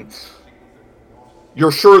name.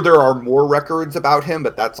 You're sure there are more records about him,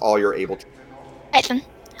 but that's all you're able to. Right then.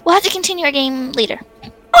 We'll have to continue our game later.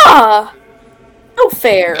 Ah! No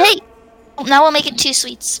fair. Hey! Now we'll make it 2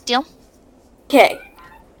 sweets. Deal? Okay.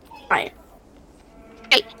 Fine.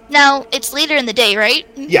 Great. Now, it's later in the day, right?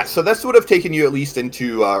 Yeah, so this would have taken you at least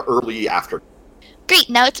into early after. Great.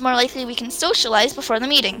 Now it's more likely we can socialize before the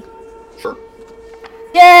meeting. Sure.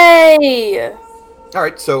 Yay! All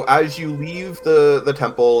right, so as you leave the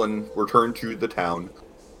temple and return to the town,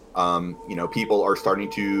 people are starting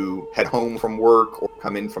to head home from work or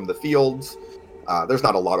come in from the fields. There's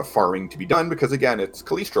not a lot of farming to be done because, again, it's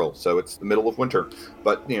Calistral, so it's the middle of winter.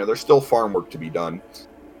 But, there's still farm work to be done.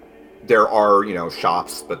 There are,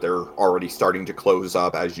 shops, but they're already starting to close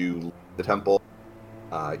up as you leave the temple.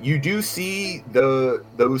 You do see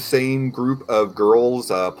those same group of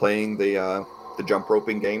girls playing the jump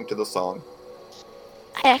roping game to the song.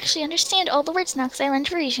 I actually understand all the words now because I learned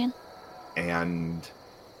Parisian. And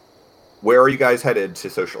where are you guys headed to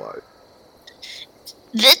socialize?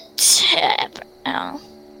 The tavern. Oh.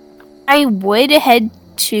 I would head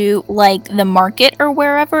to, the market or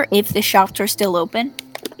wherever if the shops are still open.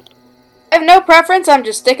 I have no preference. I'm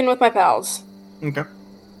just sticking with my pals. Okay.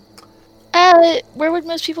 Where would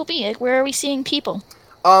most people be? Like, where are we seeing people?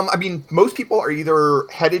 I mean, most people are either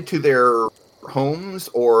headed to their homes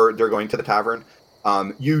or they're going to the tavern.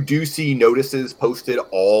 You do see notices posted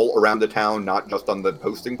all around the town, not just on the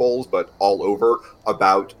posting poles, but all over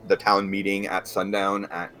about the town meeting at sundown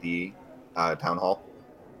at the town hall.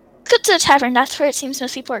 Let's go to the tavern. That's where it seems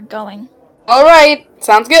most people are going. All right,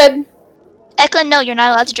 sounds good. Eklund, no, you're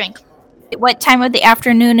not allowed to drink. What time of the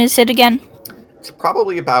afternoon is it again? It's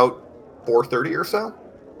probably about 4:30 or so.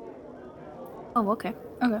 Oh, okay.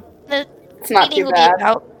 The It's not meeting too will bad. be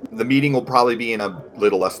about. The meeting will probably be in a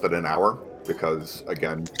little less than an hour because,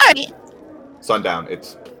 again, Alright. sundown.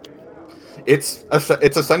 It's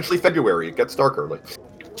essentially February. It gets dark early.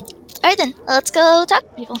 Alright then, let's go talk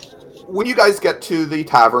to people. When you guys get to the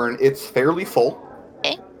tavern, it's fairly full.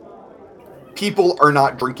 Okay. People are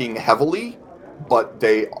not drinking heavily, but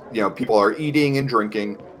people are eating and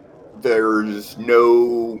drinking. There's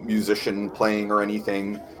no musician playing or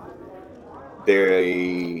anything.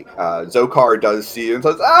 Zokar does see you and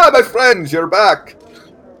says, my friends, you're back!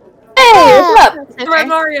 Hey, what's up? That's Comrade okay.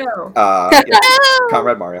 Mario! Yeah, Oh!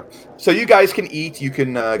 Comrade Mario. So you guys can eat, you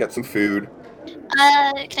can get some food.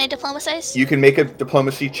 Can I diplomatize? You can make a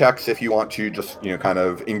diplomacy checks if you want to just, kind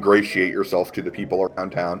of ingratiate yourself to the people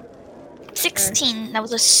around town. 16. That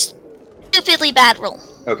was a stupidly bad roll.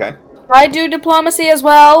 Okay, I do diplomacy as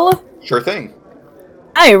well. sure thing.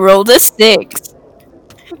 I rolled a 6.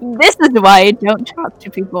 This is why I don't talk to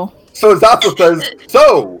people. So Zappa says,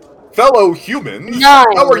 so, fellow humans, 9.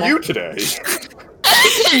 how are you today?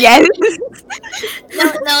 Yes.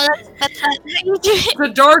 No, that's not how you do it. The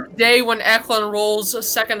dark day when Eklund rolls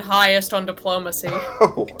second highest on diplomacy.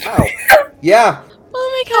 Oh, wow. Yeah.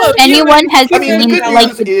 Oh my god. Anyone has I mean, the seen good like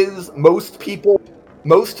news is most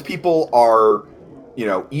people are,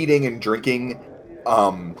 eating and drinking.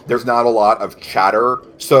 There's not a lot of chatter.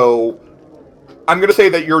 So I'm going to say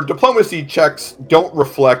that your diplomacy checks don't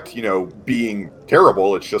reflect, being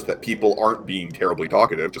terrible. It's just that people aren't being terribly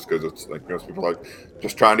talkative just because it's like most people are like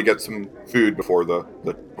just trying to get some food before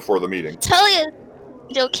the meeting. Talia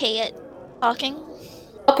is okay at talking.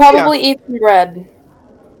 I'll probably eat some bread.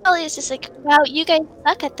 Talia's just like, wow, you guys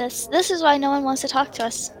suck at this. This is why no one wants to talk to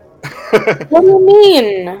us. What do you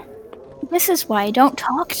mean? this is why I don't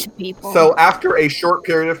talk to people. So after a short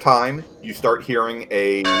period of time, you start hearing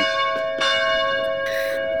a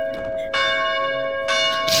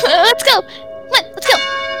Let's go! Come on, let's go!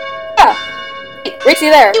 Hey, Rixie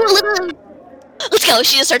there. You were literally... Let's go,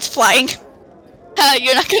 she just starts flying.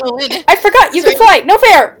 You're not gonna win. I forgot, you can fly. No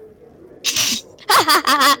fair.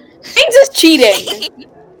 Things is cheating.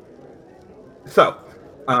 So,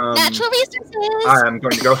 Natural resources! I am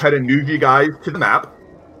going to go ahead and move you guys to the map.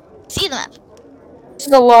 See the map. This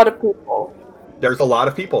is a lot of people. There's a lot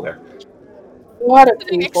of people there. A lot of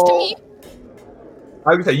Sitting next to me. people.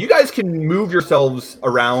 I would say you guys can move yourselves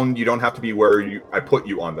around. You don't have to be where I put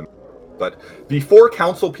you on them. But the 4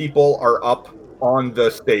 council people are up on the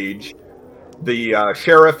stage. The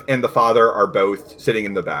sheriff and the father are both sitting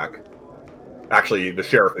in the back. Actually, the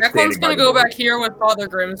sheriff is Eklund's standing by gonna the go door. back here with Father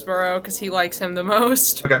Grimsborough because he likes him the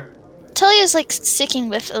most. Okay. Talia's like sticking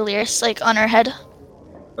with Illyris, like on her head.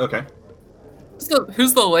 Okay.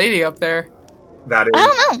 Who's the lady up there? That is I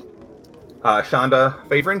don't know. Shonda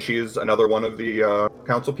Favrin. She is another one of the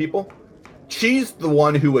council people. She's the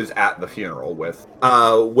one who was at the funeral with.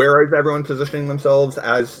 Where is everyone positioning themselves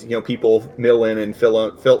as people mill in and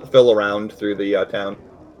fill around through the town?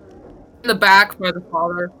 In the back by the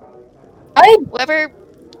father. Whoever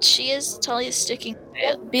she is, Talia's sticking.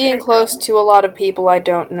 Being close to a lot of people I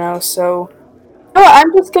don't know, so... Oh,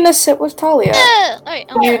 I'm just gonna sit with Talia. Yeah! Alright,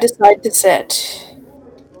 You decide to sit.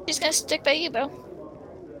 she's gonna stick by you, bro.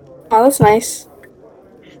 Oh, that's nice.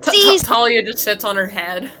 Please. Talia just sits on her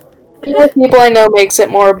head. Being with people I know makes it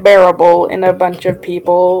more bearable in a bunch of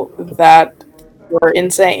people that were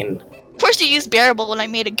insane. Of course you used bearable when I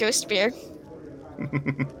made a ghost bear.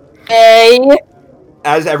 Hey!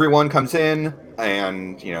 As everyone comes in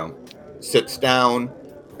and sits down,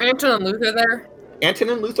 Anton and Luther there. Anton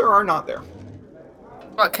and Luther are not there.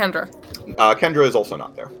 What about Kendra? Kendra is also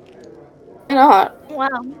not there. Why not? Wow.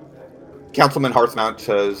 Councilman Hearthmount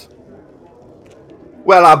says,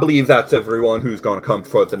 "Well, I believe that's everyone who's going to come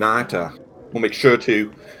for tonight. We'll make sure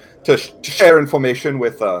to share information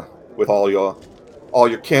with all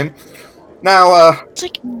your kin. Now, It's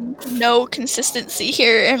like no consistency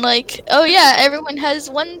here, and like, oh yeah, everyone has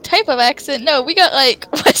one type of accent. No, we got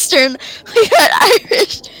like Western, we got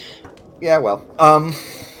Irish. yeah, well,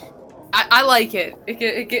 I like it.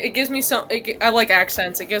 It gives me some. I like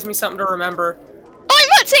accents. It gives me something to remember. Oh, I'm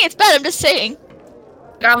not saying it's bad. I'm just saying.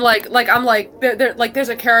 I'm like, there's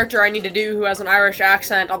a character I need to do who has an Irish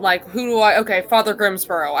accent. I'm like, who do I? Okay, Father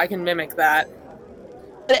Grimsborough. I can mimic that.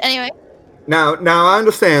 But anyway. Now I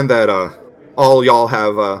understand that all y'all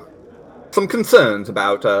have some concerns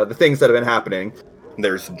about the things that have been happening.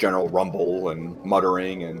 There's general rumble and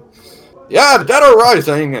muttering, and yeah, the dead are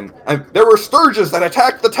rising, and there were sturges that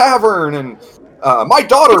attacked the tavern, and my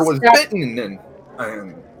daughter was bitten, and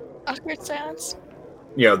awkward silence.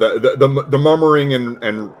 you know, the murmuring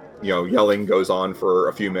and you know, yelling goes on for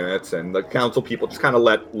a few minutes, and the council people just kind of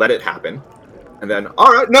let it happen. And then,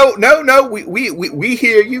 all right, no, we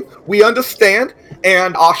hear you, we understand,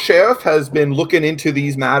 and our sheriff has been looking into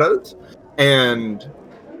these matters, and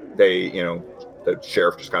they, you know, the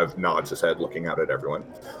sheriff just kind of nods his head, looking out at everyone.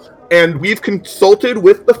 And we've consulted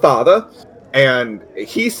with the father, and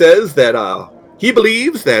he says that he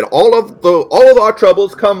believes that all of our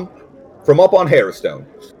troubles come from up on Harrowstone.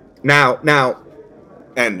 Now,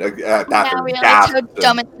 and that now realize how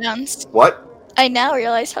dumb it sounds. What? I now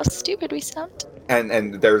realize how stupid we sound.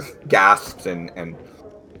 And there's gasps, and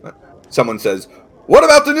someone says, "What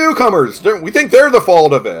about the newcomers? We think they're the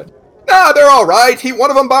fault of it." Nah, they're all right. One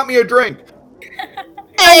of them bought me a drink.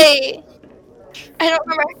 Hey, I don't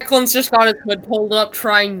remember. Eklund's just got his hood pulled up,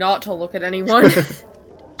 trying not to look at anyone.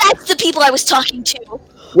 That's the people I was talking to.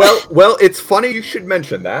 Well, it's funny you should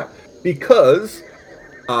mention that, because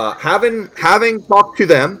having talked to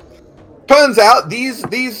them, turns out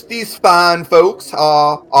these fine folks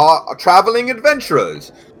are traveling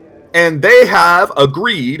adventurers, and they have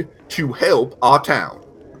agreed to help our town.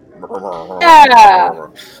 Yeah.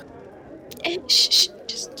 Shh,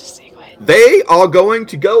 just stay quiet. They are going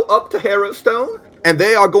to go up to Harrowstone, and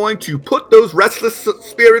they are going to put those restless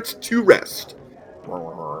spirits to rest.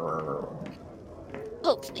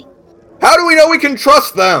 Hopefully. How do we know we can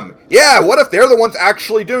trust them? Yeah, what if they're the ones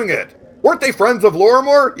actually doing it? Weren't they friends of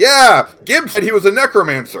Lorimor? Yeah, Gibbs said he was a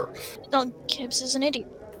necromancer. No, Gibbs is an idiot.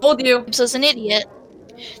 Told you. Gibbs is an idiot.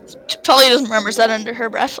 Probably doesn't remember that under her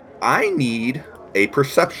breath. I need a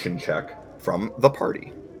perception check from the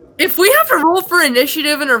party. If we have to roll for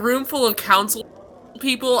initiative in a room full of council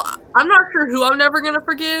people, I'm not sure who I'm never gonna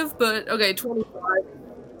forgive, but okay, 25.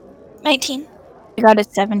 19. I got a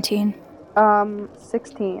 17.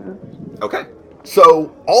 16. Okay.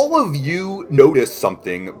 So, all of you notice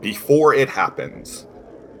something before it happens.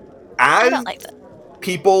 I As don't like that.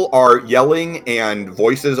 people are yelling and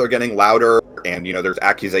voices are getting louder, and, you know, there's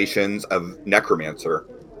accusations of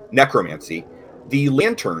necromancy, the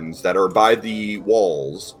lanterns that are by the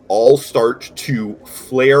walls all start to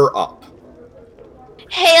flare up.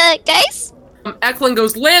 Hey, guys? Eklund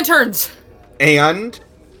goes, lanterns! And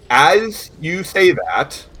as you say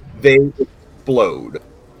that, they explode.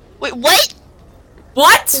 Wait, what?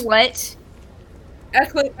 What? What?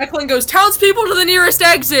 Eklund goes, townspeople to the nearest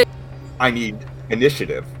exit! I need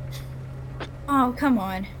initiative. Oh, come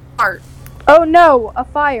on. Art. Oh no, a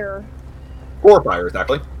fire. 4 fires,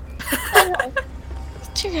 actually.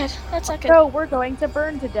 Too good. That's not good. No, we're going to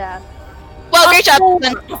burn to death. Well, great job.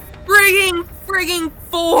 Then. Frigging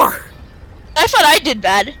 4! I thought I did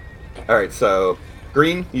bad. Alright, so,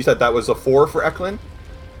 Green, you said that was a 4 for Eklund.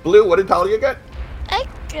 Blue, what did Talia get? I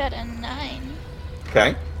got a 9.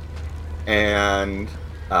 Okay. And,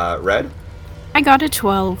 Red? I got a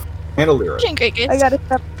 12. And Alira. Doing great, guys. I got a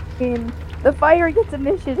 17. The fire gets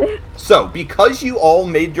initiative. So, because you all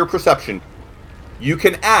made your perception, you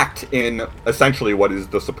can act in essentially what is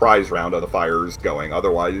the surprise round of the fires going.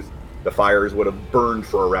 Otherwise, the fires would have burned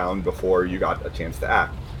for a round before you got a chance to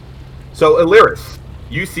act. So, Aliris,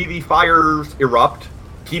 you see the fires erupt.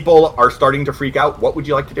 People are starting to freak out. What would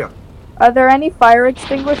you like to do? Are there any fire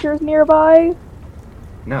extinguishers nearby?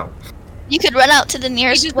 No. You could run out to the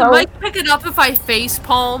nearest. Does the mic pick it up if I face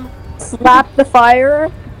palm? Slap the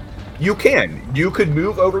fire? You can. You could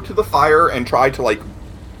move over to the fire and try to, like,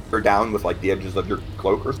 her down with, like, the edges of your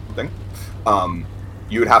cloak or something.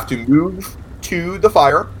 You would have to move to the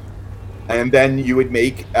fire, and then you would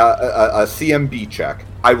make a CMB check.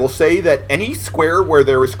 I will say that any square where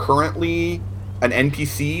there is currently an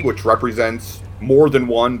NPC, which represents more than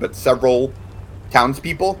one but several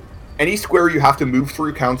townspeople, any square you have to move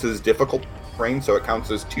through counts as difficult terrain, so it counts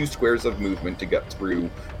as 2 squares of movement to get through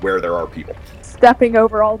where there are people. Stepping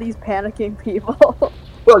over all these panicking people.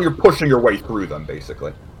 Well, you're pushing your way through them,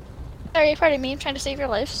 basically. Sorry, pardon me. I'm trying to save your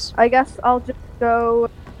lives. I guess I'll just go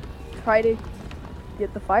try to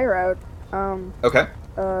get the fire out. Okay.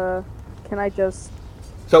 Can I just...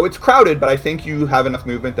 So it's crowded, but I think you have enough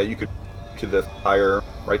movement that you could to the fire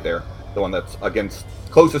right there, the one that's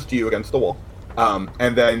closest to you against the wall.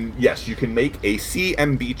 And then, yes, you can make a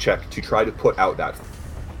CMB check to try to put out that.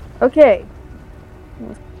 Okay.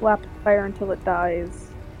 Let's slap the fire until it dies.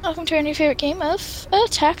 Welcome to our new favorite game of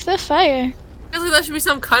Attack the Fire. I feel like that should be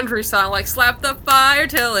some country song, like slap the fire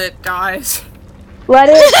till it dies. Let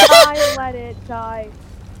it die, let it die.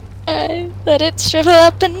 Let it shrivel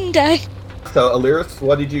up and die. So, Aliris,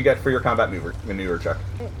 what did you get for your combat maneuver check?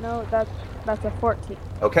 No, that's a 14.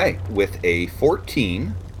 Okay, with a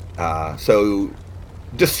 14. So,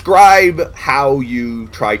 describe how you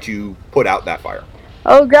try to put out that fire.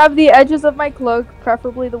 I'll grab the edges of my cloak,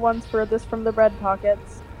 preferably the ones furthest from the bread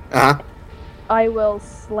pockets. Uh-huh. I will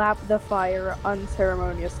slap the fire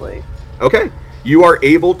unceremoniously. Okay. You are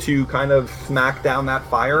able to kind of smack down that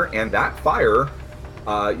fire, and that fire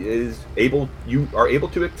you are able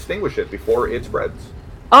to extinguish it before it spreads.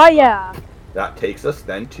 Oh yeah! That takes us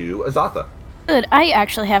then to Azatha. Good. I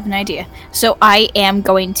actually have an idea. So I am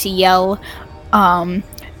going to yell,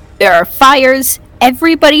 there are fires.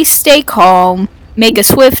 Everybody stay calm. Make a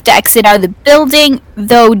swift exit out of the building,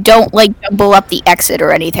 though don't, jumble up the exit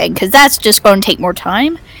or anything, because that's just going to take more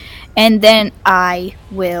time. And then I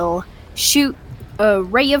will shoot a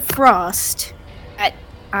ray of frost.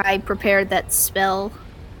 I prepared that spell.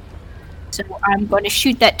 So I'm going to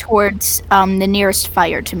shoot that towards the nearest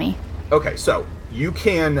fire to me. Okay, so you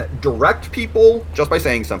can direct people just by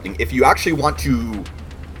saying something. If you actually want to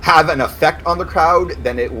have an effect on the crowd,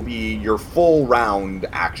 then it will be your full round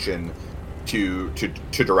action to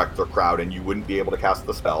direct the crowd, and you wouldn't be able to cast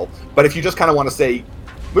the spell. But if you just kind of want to say,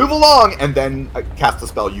 move along, and then cast the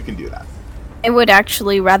spell, you can do that. I would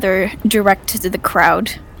actually rather direct to the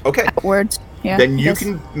crowd. Okay. Outwards. Yeah, then you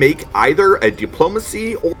can make either a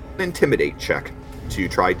diplomacy or an intimidate check to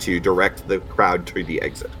try to direct the crowd to the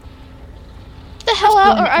exit. Get the hell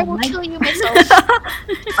out, or I will kill you myself.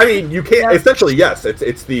 I mean, you can't. Essentially, yes.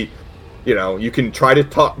 It's the, you can try to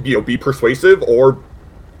talk, be persuasive, or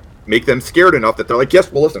make them scared enough that they're like,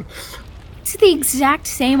 yes, we'll listen. It's the exact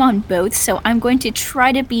same on both, so I'm going to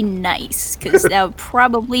try to be nice, because that would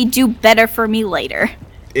probably do better for me later.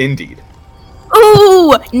 Indeed.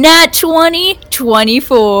 Ooh! Nat 20,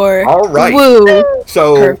 24. All right. Woo!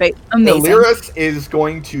 So, perfect. Amazing. Aliris is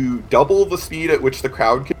going to double the speed at which the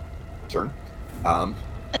crowd can turn.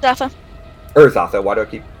 Azatha. Or Azatha, why do I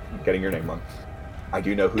keep getting your name wrong? I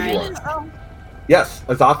do know who you are. Yes,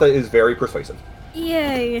 Azatha is very persuasive.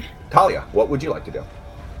 Yay. Talia, what would you like to do?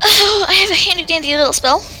 Oh, I have a handy-dandy little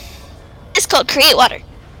spell. It's called Create Water.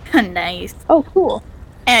 Nice. Oh, cool.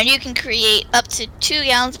 And you can create up to 2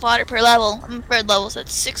 gallons of water per level. Third level, so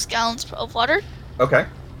that's 6 gallons of water. Okay.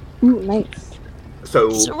 Ooh, nice. So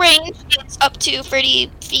range is up to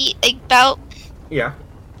 30 feet about. Yeah.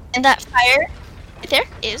 And that fire right there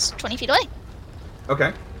is 20 feet away.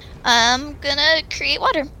 Okay. I'm gonna create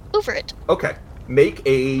water over it. Okay. Make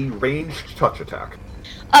a ranged touch attack.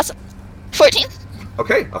 Awesome. 14.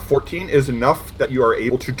 Okay, a 14 is enough that you are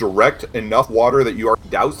able to direct enough water that you are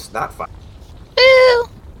douse that fire. Woo!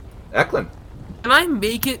 Eklund. Can I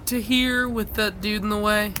make it to here with that dude in the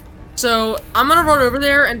way? So I'm gonna run over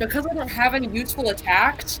there, and because I don't have any useful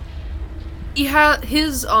attacks, he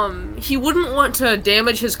wouldn't want to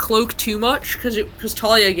damage his cloak too much because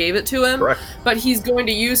Talia gave it to him. Correct. But he's going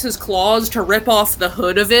to use his claws to rip off the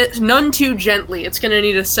hood of it, none too gently. It's gonna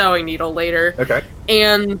need a sewing needle later. Okay.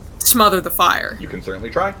 And smother the fire. You can certainly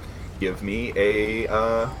try. Give me a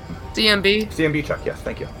CMB check. Yes,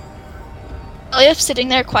 thank you. Talia sitting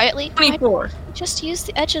there quietly. 24. Just use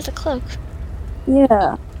the edge of the cloak.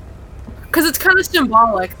 Yeah. Because it's kind of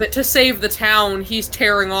symbolic that to save the town, he's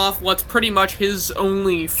tearing off what's pretty much his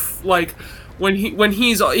only, when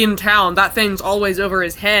he's in town, that thing's always over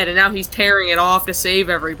his head, and now he's tearing it off to save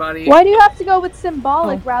everybody. Why do you have to go with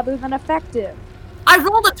symbolic rather than effective? I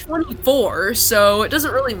rolled a 24, so it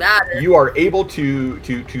doesn't really matter. You are able to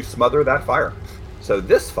smother that fire. So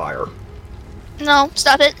this fire. No,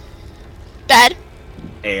 stop it. Bad.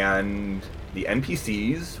 And the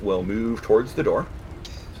NPCs will move towards the door.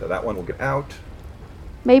 So that one will get out.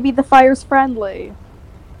 Maybe the fire's friendly.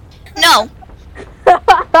 No.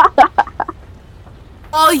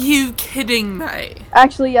 Are you kidding me?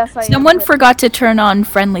 Actually, yes, I am. Someone forgot to turn on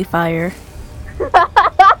friendly fire.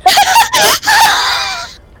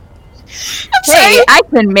 Hey, I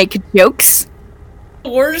can make jokes.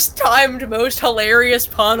 Worst timed, most hilarious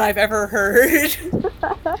pun I've ever heard.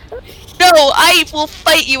 No, I will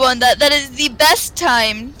fight you on that. That is the best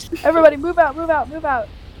time. Everybody, move out, move out, move out.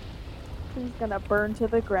 He's gonna burn to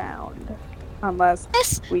the ground. Unless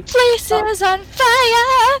This we place is on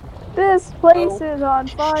fire. This place is on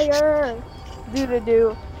fire.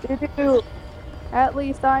 Do-do-do, do-do-do. At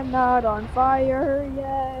least I'm not on fire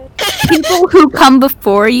yet. People who come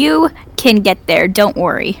before you can get there, don't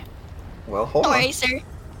worry. Well, hold Don't on. worry, sir.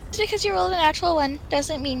 Just because you rolled a natural 1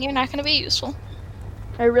 doesn't mean you're not going to be useful.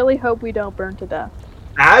 I really hope we don't burn to death.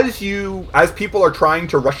 As people are trying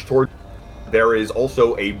to rush toward, there is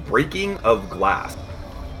also a breaking of glass.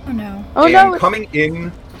 Oh no. Oh and no! coming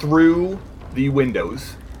in through the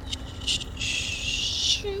windows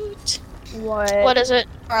Shoot. What? What is it?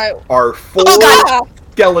 Alright. are 4 God!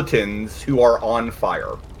 skeletons who are on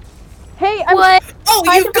fire. Hey, I'm. What? Oh,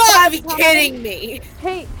 Kind you of a gotta be bad time. kidding me!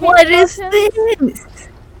 Hey, What is skeleton, this?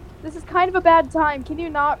 This is kind of a bad time. Can you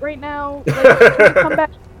not right now? Like, can you come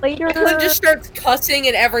back later? Declan just starts cussing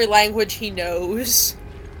in every language he knows.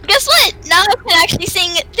 Guess what? Now I can actually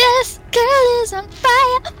sing This Girl Is on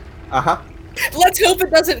Fire. Uh-huh. Let's hope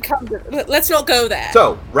it doesn't come to. Let's not go there.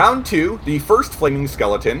 So, round 2, the first flaming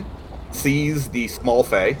skeleton sees the small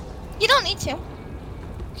fae. You don't need to.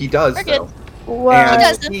 He does, We're though. What? And He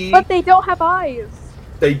doesn't. But they don't have eyes.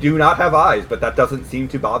 they do not have eyes, but that doesn't seem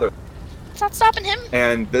to bother them. It's not stopping him.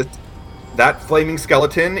 And that flaming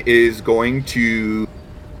skeleton is going to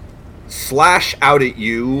slash out at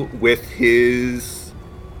you with his...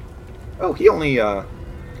 Oh, he only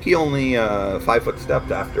 5-foot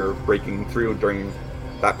stepped after breaking through during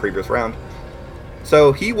that previous round.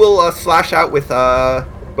 So he will slash out with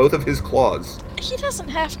both of his claws. He doesn't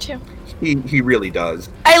have to. He really does.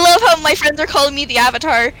 I love how my friends are calling me the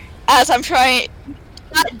Avatar as I'm trying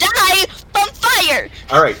to die from fire.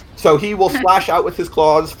 All right, so he will slash out with his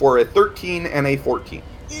claws for a 13 and a 14.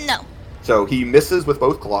 No. So he misses with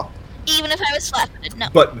both claws. Even if I was flat-footed, no.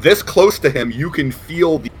 But this close to him, you can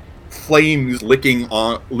feel the flames licking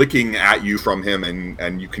at you from him,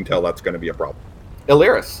 and you can tell that's going to be a problem.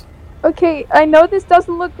 Illyris. Okay, I know this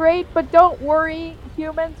doesn't look great, but don't worry,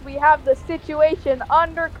 humans. We have the situation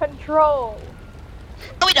under control.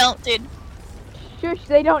 No, we don't, dude. Shush,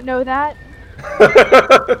 they don't know that.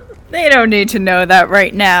 They don't need to know that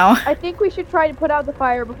right now. I think we should try to put out the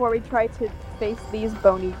fire before we try to face these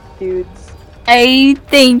bony dudes. I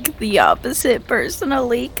think the opposite,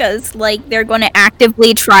 personally, because, like, they're going to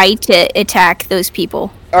actively try to attack those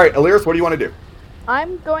people. All right, Illyris, what do you want to do?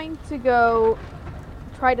 I'm going to go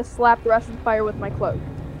try to slap the rest of the fire with my cloak.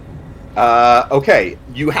 Okay,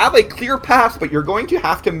 you have a clear path, but you're going to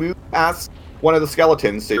have to move past one of the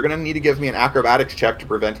skeletons, so you're going to need to give me an acrobatics check to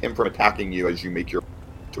prevent him from attacking you as you make your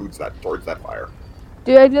towards that fire.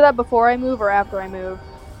 Do I do that before I move or after I move?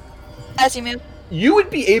 As you move. You would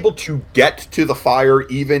be able to get to the fire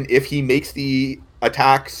even if he makes the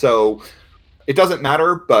attack, so it doesn't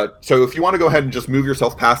matter, but so if you want to go ahead and just move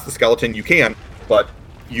yourself past the skeleton, you can, but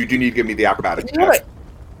you do need to give me the acrobatics check.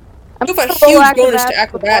 You have a roll huge bonus to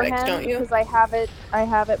acrobatics, beforehand don't you? Because I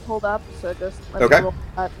have it pulled up, so just let Okay. me roll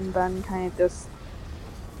that and then kind of just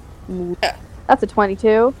move. Yeah. That's a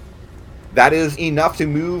 22. That is enough to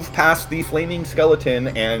move past the flaming skeleton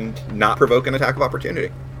and not provoke an attack of opportunity.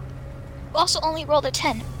 Also only rolled a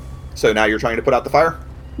 10. So now you're trying to put out the fire?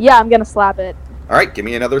 Yeah, I'm gonna slap it. Alright, give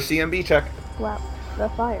me another CMB check. Slap the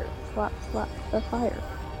fire. Slap the fire.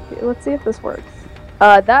 Okay, let's see if this works.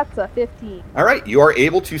 That's a 15. Alright, you are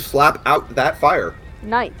able to slap out that fire.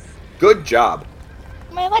 Nice. Good job.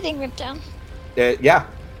 My lighting went down. Yeah,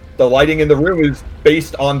 the lighting in the room is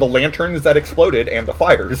based on the lanterns that exploded and the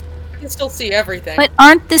fires. You can still see everything. But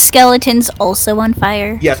aren't the skeletons also on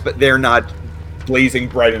fire? Yes, but they're not blazing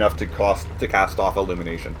bright enough to cast off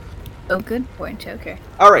illumination. Oh, good point. Okay.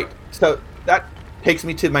 Alright, so that takes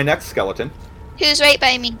me to my next skeleton. Who's right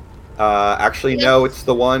by me? Actually, no, it's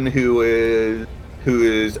the one who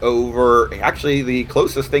is over... Actually, the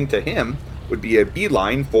closest thing to him would be a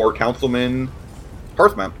beeline for Councilman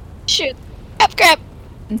Hearthmount. Shoot. Grab.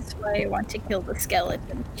 That's why I want to kill the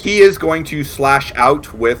skeleton. He is going to slash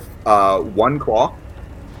out with one claw.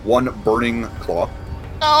 One burning claw.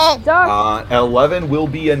 No. Duck. 11 will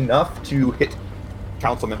be enough to hit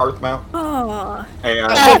Councilman Hearthmount. Oh. And,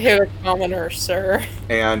 I would hit a commoner, sir.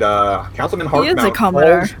 and Councilman He is a Hearthmount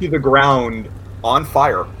commoner. falls to the ground on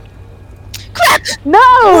fire. Crap. No!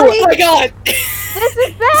 Oh my god! This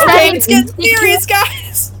is bad! Okay, it's getting serious,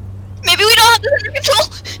 guys! Maybe we don't have this under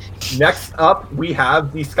control. Next up, we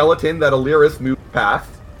have the skeleton that Illyris moved past,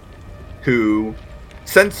 who,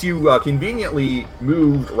 since you conveniently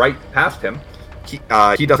moved right past him,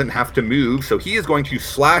 he doesn't have to move, so he is going to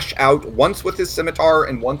slash out once with his scimitar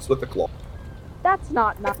and once with the claw. That's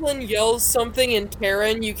not nice. Declan yells something in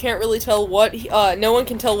Terran. You can't really tell what no one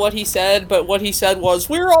can tell what he said, but what he said was,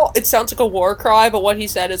 it sounds like a war cry, but what he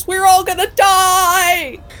said is, we're all gonna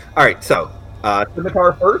die! Alright, so,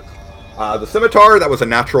 scimitar first. The scimitar, that was a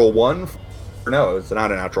natural 1. No, it's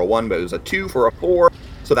not a natural 1, but it was a 2 for a 4,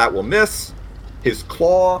 so that will miss. His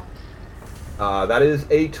claw, that is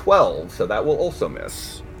a 12, so that will also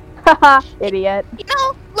miss. Haha, idiot. You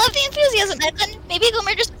know, love the enthusiasm, Edwin. Maybe go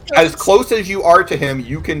murder some As skeletons. close as you are to him,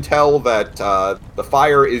 you can tell that the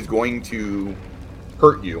fire is going to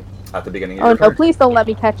hurt you at the beginning of Oh your no, turn. please don't let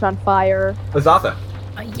me catch on fire. Azatha.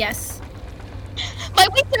 Yes. My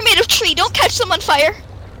wings are made of tree. Don't catch them on fire.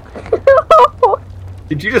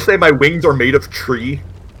 Did you just say my wings are made of tree?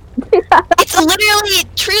 It's literally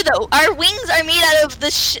true, though. Our wings are made out of the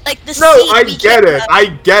the No, seed I we get get it. from. I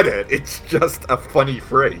get it. It's just a funny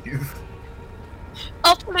phrase.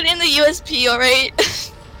 I'll put it in the USP, alright?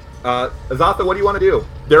 Azatha, what do you want to do?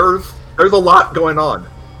 There's a lot going on.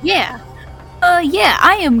 Yeah. Yeah,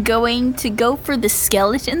 I am going to go for the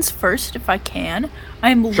skeletons first if I can.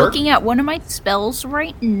 I'm Sure. looking at one of my spells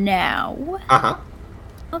right now. Uh-huh.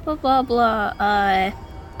 Blah blah blah blah.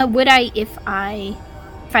 Would I, if I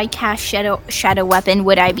cast shadow weapon,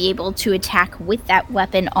 would I be able to attack with that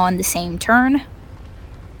weapon on the same turn?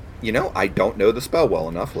 You know, I don't know the spell well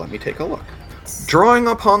enough. Let me take a look. Drawing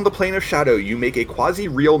upon the plane of shadow, you make a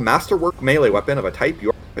quasi-real masterwork melee weapon of a type you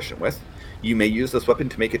are proficient with. You may use this weapon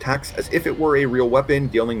to make attacks as if it were a real weapon,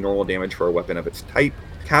 dealing normal damage for a weapon of its type.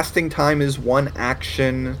 Casting time is 1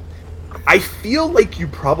 action. I feel like you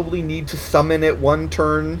probably need to summon it 1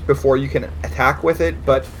 turn before you can attack with it,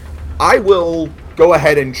 but I will go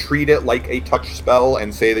ahead and treat it like a touch spell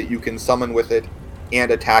and say that you can summon with it and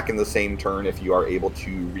attack in the same turn if you are able to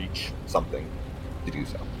reach something to do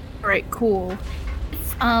so. Alright, cool.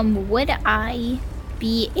 Would I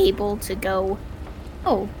be able to go...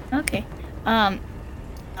 Oh, okay.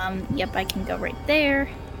 Yep, I can go right there.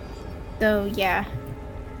 So, yeah.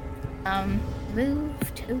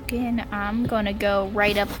 Move token. I'm gonna go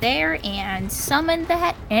right up there and summon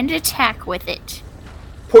that and attack with it.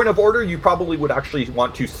 Point of order, you probably would actually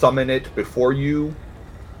want to summon it before you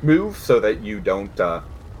move so that you don't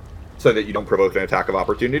provoke an attack of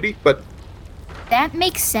opportunity, but That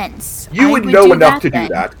makes sense. you I would know do enough to then.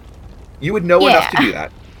 do that. You would know enough to do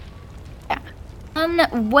that.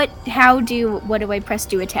 What do I press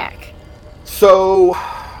to attack? So,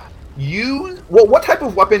 what type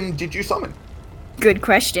of weapon did you summon? Good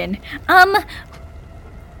question.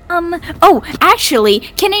 Oh, actually,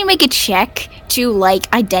 can I make a check to,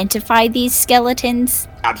 identify these skeletons?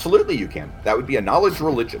 Absolutely you can. That would be a knowledge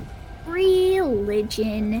religion.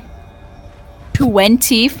 Religion.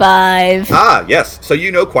 25. Ah, yes. So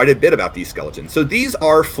you know quite a bit about these skeletons. So these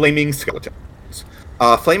are flaming skeletons.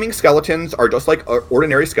 Flaming skeletons are just like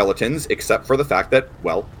ordinary skeletons, except for the fact that,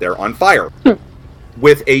 well, they're on fire.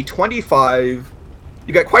 With a 25,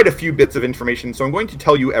 you got quite a few bits of information, so I'm going to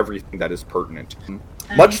tell you everything that is pertinent.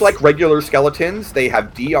 Nice. Much like regular skeletons, they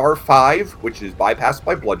have DR5, which is bypassed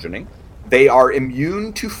by bludgeoning. They are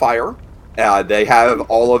immune to fire. They have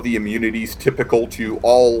all of the immunities typical to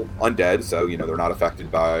all undead, so, they're not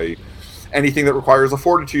affected by anything that requires a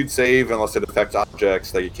fortitude save unless it affects objects.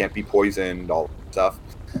 They can't be poisoned, all that stuff.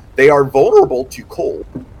 They are vulnerable to cold.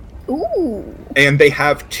 Ooh. And they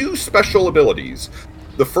have 2 special abilities.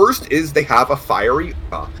 The first is they have a fiery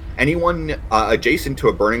aura. Anyone adjacent to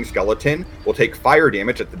a burning skeleton will take fire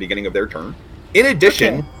damage at the beginning of their turn. In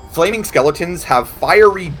addition, flaming skeletons have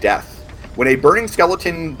fiery death. When a burning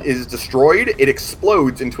skeleton is destroyed, it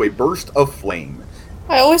explodes into a burst of flame.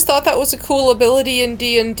 I always thought that was a cool ability in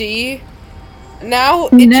D&D. Now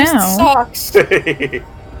it just sucks.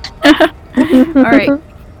 Alright.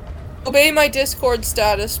 Obey my Discord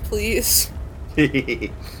status, please. I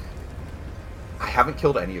haven't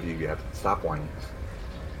killed any of you yet. Stop whining.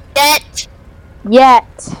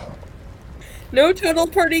 Yet. No total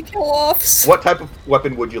party kill-offs. What type of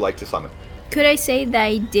weapon would you like to summon? Could I say that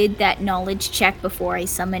I did that knowledge check before I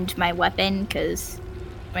summoned my weapon? Because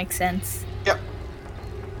makes sense. Yep.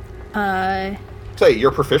 Uh, Say,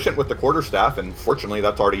 you're proficient with the quarterstaff, and fortunately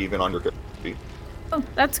that's already even on your character sheet. oh,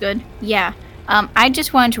 that's good. Yeah. I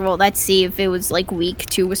just wanted to roll that to see if it was weak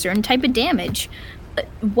to a certain type of damage. But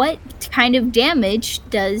what kind of damage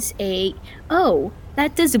does oh,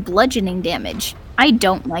 that does bludgeoning damage. I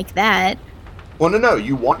don't like that. Well, no,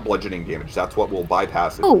 you want bludgeoning damage. That's what will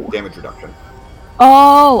bypass it. Oh. Damage reduction.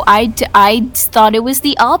 Oh, I thought it was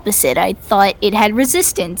the opposite. I thought it had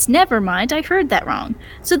resistance. Never mind, I heard that wrong.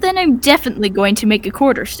 So then I'm definitely going to make a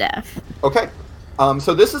quarterstaff. Okay.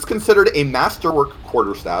 So this is considered a masterwork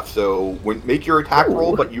quarterstaff. So make your attack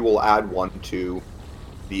roll, but you will add 1 to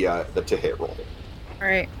the to hit roll.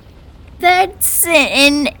 Alright. That's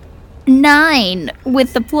an 9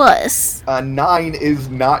 with the plus. 9 is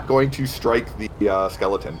not going to strike the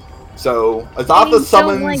skeleton. So I Azatha don't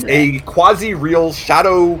summons like a quasi-real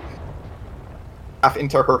shadow staff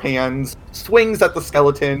into her hands, swings at the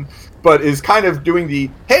skeleton, but is kind of doing the,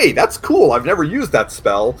 hey, that's cool, I've never used that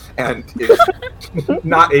spell, and is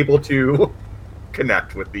not able to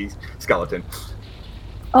connect with the skeleton.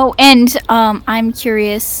 Oh, and I'm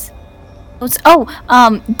curious.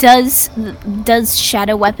 Does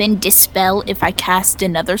Shadow Weapon dispel if I cast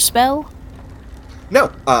another spell? No,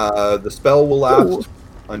 the spell will last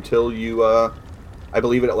until you, I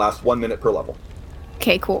believe it lasts 1 minute per level.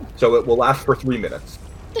 Okay, cool. So it will last for 3 minutes.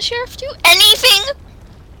 The sheriff do anything?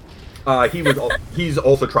 He's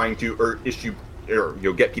also trying to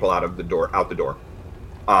get people out the door.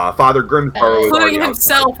 Father Grimsbarrow is Including already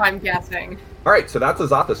himself, outside. I'm guessing. All right, so that's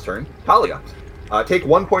Azatha's turn. Talia, take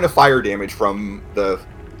 1 point of fire damage from the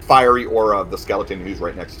fiery aura of the skeleton who's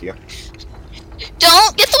right next to you.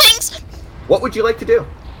 Don't get the wings! What would you like to do?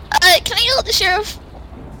 Can I yell at the sheriff?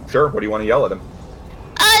 Sure. What do you want to yell at him?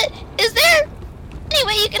 Is there any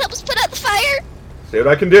way you can help us put out the fire? See what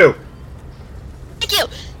I can do. Thank you!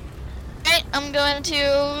 Alright, I'm going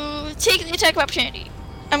to take the attack of opportunity.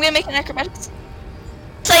 I'm going to make an acrobatics.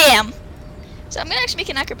 Yes, I am. So I'm going to actually make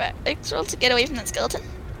an acrobatics roll to get away from that skeleton.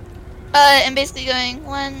 And basically going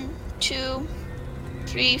 1, 2,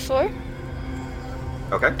 3, 4.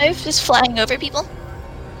 Okay. I'm just flying over people.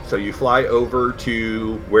 So you fly over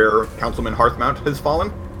to where Councilman Hearthmount has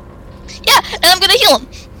fallen? Yeah, and I'm going to heal him.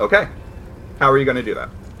 Okay. How are you going to do that?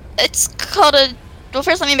 It's called a... Well,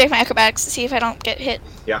 first let me make my acrobatics to see if I don't get hit.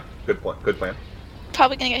 Yeah, good plan.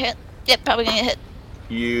 Probably going to get hit. Yep, probably going to get hit.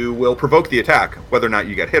 You will provoke the attack. Whether or not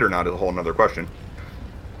you get hit or not is a whole other question.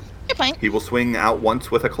 Good point. He will swing out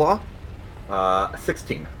once with a claw.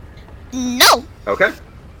 16. No! Okay.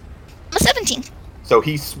 I'm a 17. So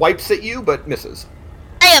he swipes at you, but misses.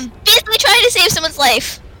 I am basically trying to save someone's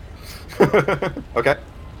life. Okay.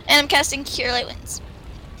 And I'm casting Cure Light Winds.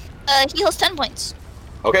 He heals 10 points.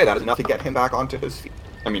 Okay, that is enough to get him back onto his feet.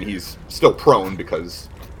 I mean, he's still prone because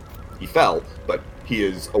he fell, but he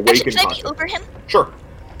is awake Actually, and can I be conscious. over him? Sure.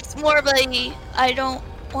 It's more of a... I don't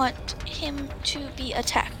want him to be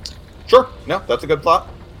attacked. Sure. No, that's a good thought.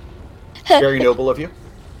 Very noble of you.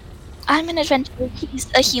 I'm an adventurer. He's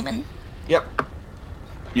a human. Yep.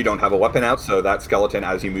 You don't have a weapon out, so that skeleton,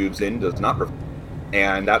 as he moves in, does not...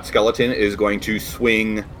 And that skeleton is going to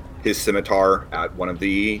swing his scimitar at one of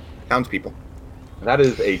the townspeople. And that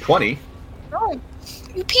is a 20. Oh,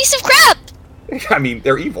 you piece of crap! I mean,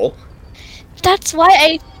 they're evil. That's why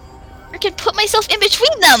I freaking put myself in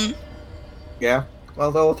between them! Yeah.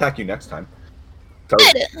 Well, they'll attack you next time. So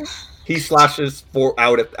Good. he slashes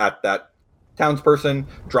out at that townsperson,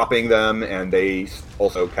 dropping them, and they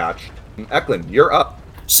also catch. Eklund, you're up.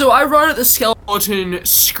 So I run at the skeleton,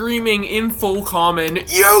 screaming in full common,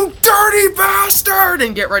 "You dirty bastard!"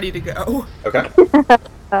 and get ready to go. Okay.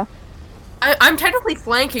 I'm technically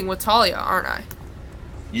flanking with Talia, aren't I?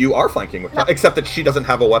 You are flanking with except that she doesn't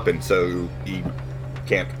have a weapon, so he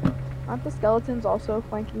can't. Aren't the skeletons also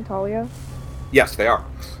flanking Talia? Yes, they are.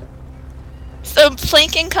 So,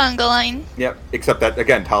 flanking conga line. Yep. Except that,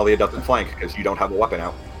 again, Talia doesn't flank because you don't have a weapon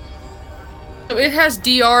out. So it has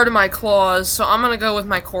DR to my claws, so I'm gonna go with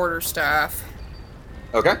my quarterstaff.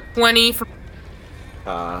 Okay. 20 for...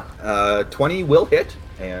 20 will hit,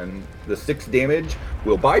 and the 6 damage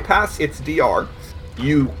will bypass its DR.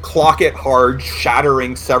 You clock it hard,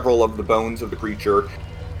 shattering several of the bones of the creature.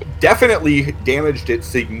 Definitely damaged it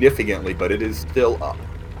significantly, but it is still up.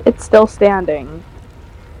 It's still standing.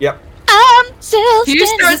 Yep. I'm still If you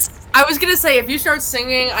standing. I was gonna say, if you start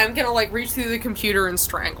singing, I'm gonna, like, reach through the computer and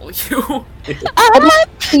strangle you.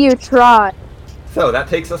 You try. So that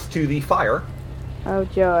takes us to the fire, Oh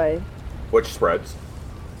joy. which spreads.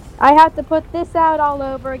 I have to put this out all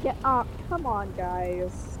over again. Oh, come on,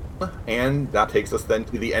 guys. And that takes us then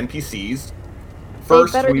to the NPCs. They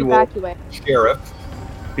First, better we will evacuate. Sheriff,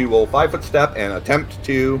 who will 5-foot step and attempt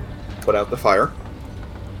to put out the fire.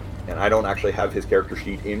 And I don't actually have his character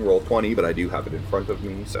sheet in Roll20, but I do have it in front of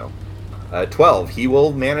me, so... 12, he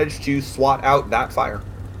will manage to swat out that fire.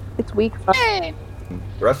 It's weak. Hey.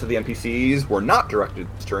 The rest of the NPCs were not directed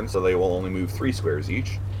this turn, so they will only move 3 squares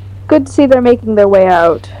each. Good to see they're making their way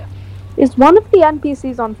out. Is one of the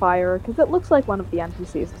NPCs on fire? Because it looks like one of the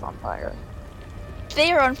NPCs is on fire.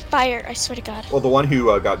 They are on fire, I swear to God. Well, the one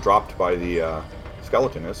who got dropped by the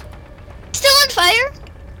skeleton is. Still on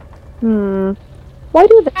fire? Why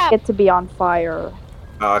do they get to be on fire?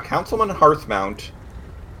 Councilman Hearthmount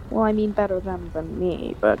Well, I mean better them than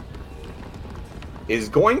me, but... is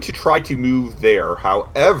going to try to move there.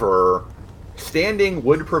 However, standing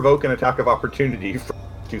would provoke an attack of opportunity from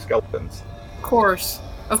 2 skeletons.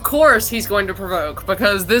 Of course he's going to provoke,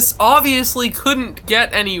 because this obviously couldn't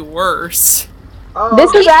get any worse.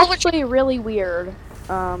 This is actually really weird.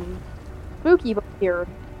 Spooky but weird.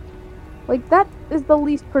 Like, that is the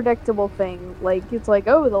least predictable thing. Like, it's like,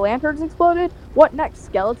 oh, the lanterns exploded? What next?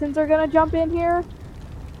 Skeletons are gonna jump in here?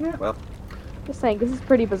 Yeah, well. Just saying, this is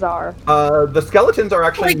pretty bizarre. The skeletons are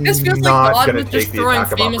actually Like, this feels like not God going was to just take the throwing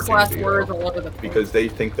attack of famous last opportunity, words though, all over the place. because they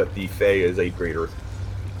think that the Fae is a greater.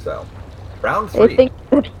 So, round They 3. think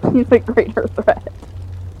that he's a greater threat.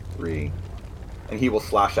 3, and he will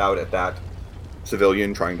slash out at that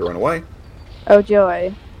civilian trying to run away Oh,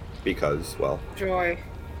 joy. because, well, Joy.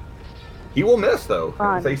 he will miss though.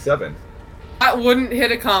 Fun. Say 7. That wouldn't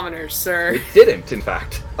hit a commoner, sir. It didn't, in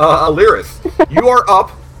fact. Lyris, you are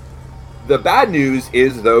up. The bad news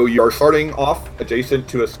is, though, you are starting off adjacent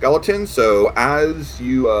to a skeleton, so as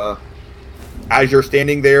you're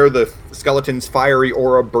standing there, the skeleton's fiery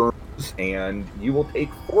aura burns, and you will take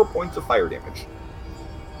 4 points of fire damage.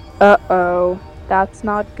 Uh-oh. That's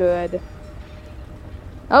not good.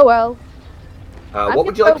 Oh, well. What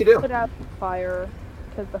would you like to do? Put out the fire,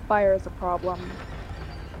 because the fire is a problem.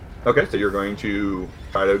 Okay, so you're going to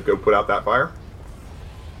try to go put out that fire?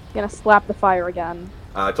 Gonna slap the fire again.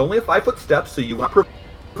 It's only a 5-foot step, so you want to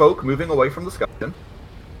provoke moving away from the skeleton.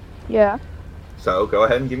 Yeah, So go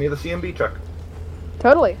ahead and give me the CMB check.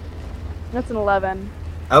 totally. That's an 11.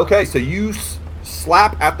 Okay, so you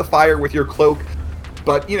slap at the fire with your cloak,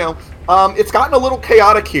 but, it's gotten a little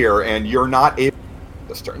chaotic here, and you're not able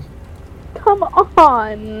this turn. Come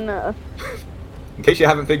on! In case you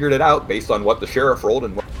haven't figured it out, based on what the sheriff rolled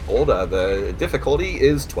and what I rolled, the difficulty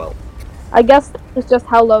is 12. I guess it's just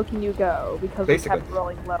how low can you go, because Basically. we kept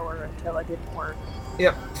rolling lower until it didn't work.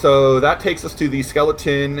 Yep, so that takes us to the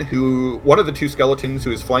skeleton one of the 2 skeletons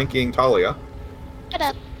who is flanking Talia. Shut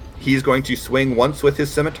up. He's going to swing once with his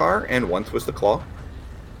scimitar and once with the claw.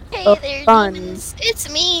 Hey Oh, there, fun. demons. It's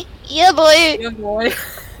me. Yeah, boy. Yeah, boy.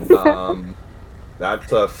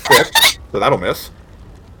 That's a 6, so that'll miss.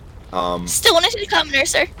 Still want to hit a commoner,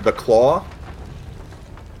 sir. The claw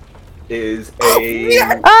is a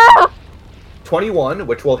Ah! 21,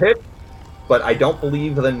 which will hit, but I don't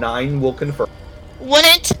believe the 9 will confirm.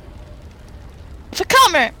 Wouldn't. For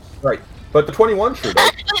commoner. Right, but the 21 sure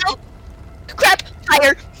does. Crap.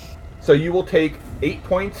 Fire. So you will take 8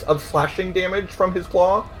 points of slashing damage from his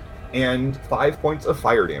claw and 5 points of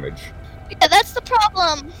fire damage. Yeah, that's the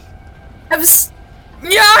problem.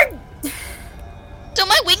 Yeah! So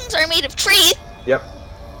my wings are made of tree. Yep.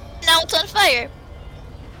 Now it's on fire.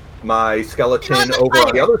 My skeleton You're on the over on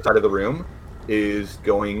fire. the other side of the room is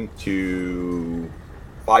going to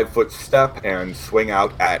 5-foot step and swing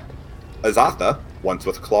out at Azatha, once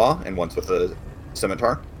with claw and once with a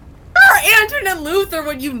scimitar. Anton and Luther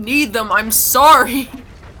when you need them, I'm sorry.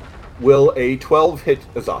 Will a 12 hit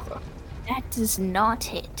Azatha? That does not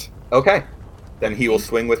hit. Okay. Then he will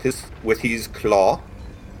swing with his claw.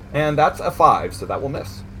 And that's a 5, so that will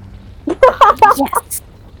miss. Yes.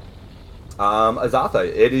 Azatha,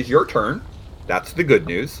 it is your turn. That's the good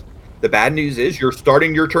news. The bad news is you're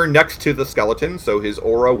starting your turn next to the skeleton, so his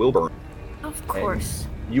aura will burn. Of course.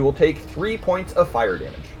 You will take 3 points of fire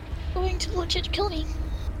damage. Going to legit kill me.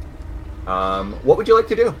 What would you like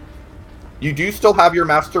to do? You do still have your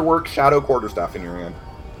Masterwork Shadow Quarterstaff in your hand.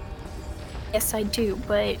 Yes, I do,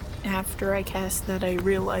 but after I cast that, I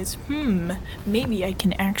realize, maybe I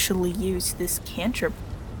can actually use this cantrip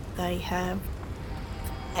I have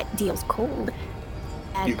that deals cold.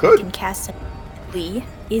 And You could. I can cast it immediately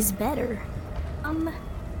is better.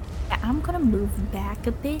 Yeah, I'm gonna move back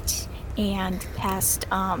a bit and cast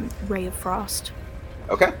Ray of Frost.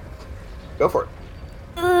 Okay. Go for it.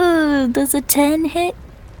 Does a 10 hit?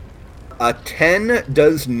 A 10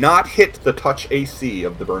 does not hit the touch AC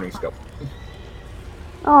of the Burning Skeleton.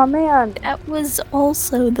 Oh man. That was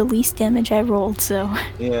also the least damage I rolled, so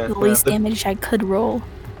Yeah. the least damage I could roll.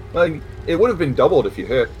 Well, it would have been doubled if you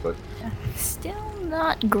hit, but... Still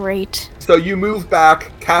not great. So you move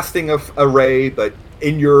back, casting a ray, but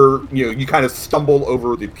in your, you kind of stumble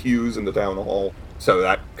over the pews in the town hall, so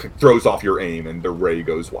that throws off your aim, and the ray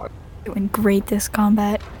goes wide. Doing great this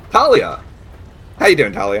combat. Talia! How you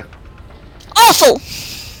doing, Talia? Awful.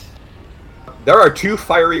 There are 2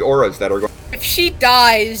 fiery auras that are going... If she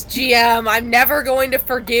dies, GM, I'm never going to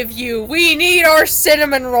forgive you. We need our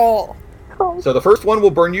cinnamon roll. So the first one will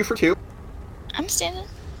burn you for 2, I'm standing.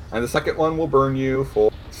 and the second one will burn you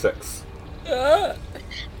for 6. I'm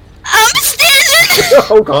standing.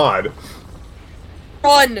 Oh god!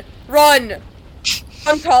 Run! Run!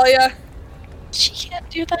 Run, Talia. She can't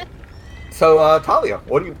do that. So, Talia,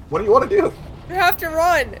 what do you want to do? You have to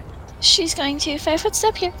run. She's going to 5-foot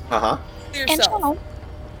step here Uh-huh. Do and yourself. channel.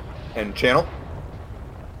 And channel?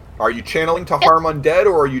 Are you channeling to harm undead,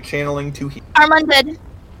 or are you channeling to heal? I'm undead.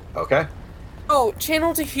 Okay. Oh,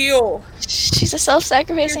 channel to heal. She's a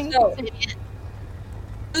self-sacrificing Yourself. idiot.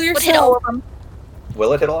 Heal Would hit all yourself. of them.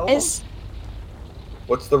 Will it hit all of them? Is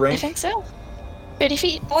What's the I range? think so. 30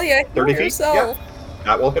 feet. Oh yeah, 30 heal feet? yourself.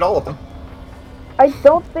 That will hit all of them. I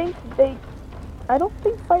don't think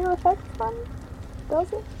fire affects them,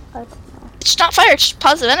 does it? I don't know. It's not fire, it's just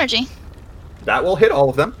positive energy. That will hit all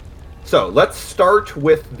of them. So let's start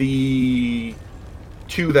with the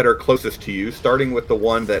two that are closest to you, starting with the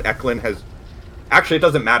one that Eklund has. Actually, it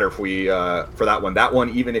doesn't matter if we for that one. That one,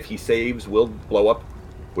 even if he saves, will blow up,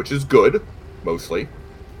 which is good, mostly.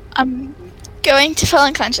 I'm going to fall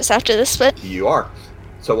unconscious after this, but You are.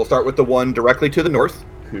 So we'll start with the one directly to the north,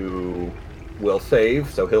 who will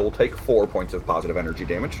save, so he'll take 4 points of positive energy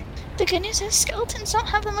damage. the good news is skeletons don't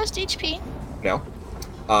have the most HP. No.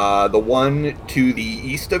 The one to the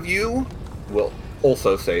east of you will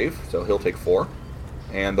also save, so he'll take 4.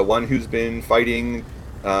 And the one who's been fighting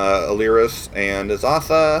Aliris and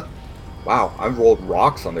Azatha, wow, I've rolled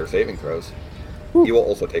rocks on their saving throws. He will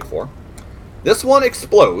also take 4. This one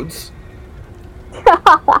explodes,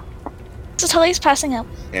 So Tully's passing out.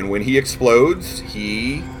 and when he explodes,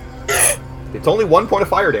 it's only 1 point of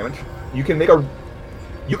fire damage. You can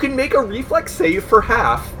make a reflex save for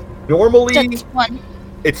half. Normally, Just one.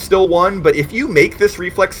 it's still 1, but if you make this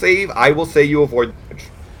reflex save, I will say you avoid damage.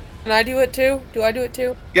 Can I do it too? Do I do it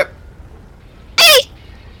too? Yep.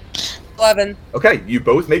 11. Okay, you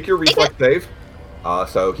both make your reflex save.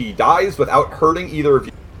 So he dies without hurting either of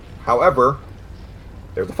you. However,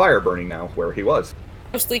 there's a fire burning now where he was.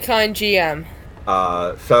 Mostly kind GM.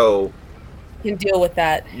 So Can deal with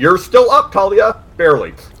that. you're still up, Talia.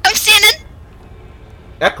 Barely. I'm standing.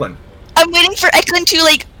 Eklund. I'm waiting for Eklund to,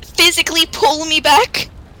 like, physically pull me back.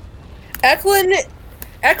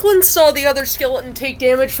 Eklund saw the other skeleton take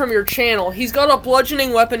damage from your channel. He's got a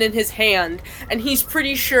bludgeoning weapon in his hand, and he's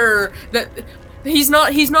pretty sure that he's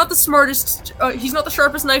not the smartest, he's not the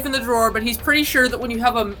sharpest knife in the drawer, but he's pretty sure that when you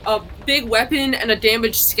have a big weapon and a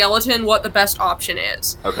damaged skeleton, what the best option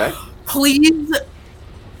is. Okay. Please,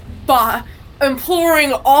 by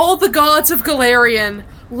imploring all the gods of Galarian,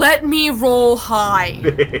 let me roll high.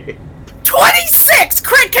 26!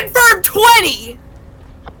 Crit confirmed 20!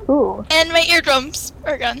 Ooh. And my eardrums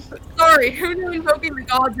are gone. Sorry, who knew invoking the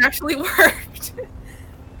gods actually worked?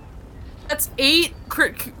 That's 8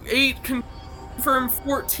 confirmed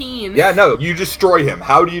 14. Yeah, no, you destroy him.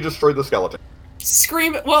 How do you destroy the skeleton?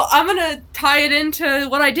 Well, I'm gonna tie it into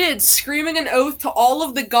what I did. Screaming an oath to all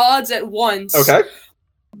of the gods at once. Okay.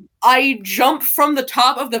 I jump from the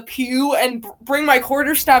top of the pew and bring my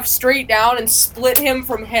quarterstaff straight down and split him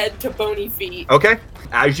from head to bony feet. Okay.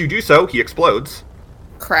 As you do so, he explodes.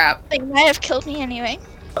 Crap. They might have killed me anyway.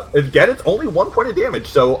 Again, it's only 1 point of damage,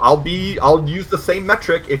 so I'll use the same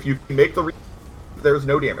metric if you can make there's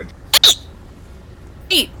no damage.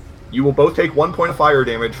 8. You will both take 1 point of fire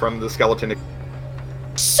damage from the skeleton.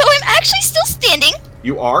 So I'm actually still standing.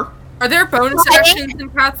 You are? Are there bonus Right. actions in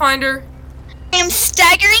Pathfinder? I am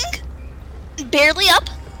staggering, barely up.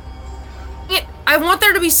 Yeah, I want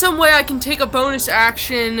there to be some way I can take a bonus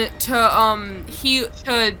action to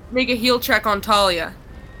make a heal check on Talia.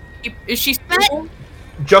 Is she stable?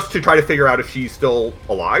 Just to try to figure out if she's still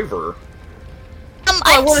alive, or...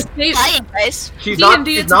 I I'm wanna save- dying, guys. She's not,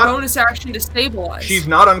 D&D, she's it's a not, bonus action to stabilize. she's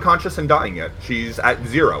not unconscious and dying yet. She's at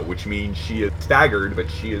 0, which means she is staggered, but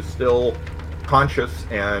she is still conscious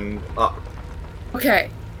and up. Okay.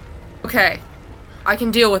 I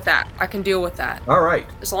can deal with that. Alright.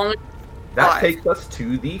 As long as That Five. takes us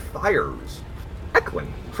to the fires.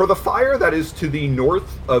 Eklund, for the fire that is to the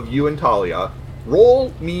north of you and Talia,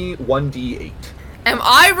 roll me 1d8. am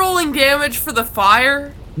I rolling damage for the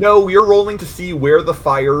fire? No, we're rolling to see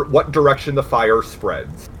what direction the fire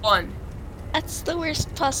spreads. 1. That's the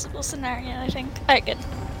worst possible scenario, I think. Alright, good.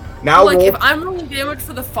 Now Like, roll... if I'm rolling damage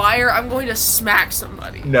for the fire, I'm going to smack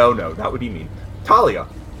somebody. No, that would be mean. Talia,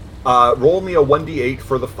 roll me a 1d8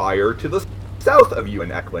 for the fire to the south of you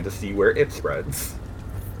and Eklund to see where it spreads.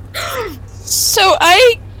 So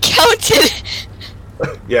I counted.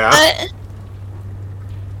 Yeah.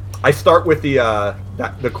 I start with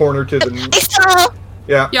the corner to the... I saw.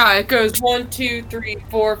 Yeah, Yeah, it goes 1, 2, 3,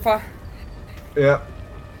 4, 5. yeah.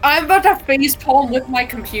 I'm about to facepalm with my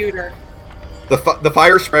computer. The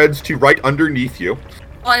fire spreads to right underneath you.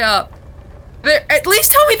 Fly up. At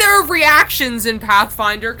least tell me there are reactions in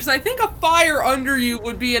Pathfinder, because I think a fire under you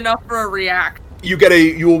would be enough for a react. You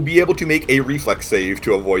will be able to make a reflex save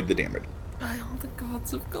to avoid the damage. By all the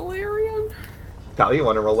gods of Galarian. Talia, you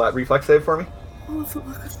want to roll that reflex save for me? Oh, if it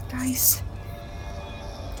look at the dice.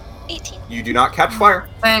 18. You do not catch fire.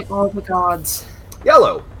 Thank all the gods.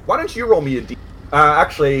 Yellow, why don't you roll me a d...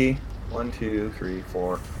 actually, 1, 2, 3,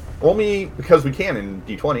 4. Roll me, because we can in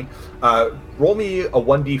D20, roll me a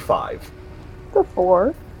 1d5. The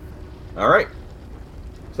 4. Alright.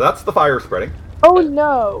 So that's the fire spreading. Oh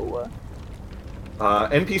no!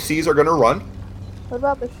 NPCs are going to run. What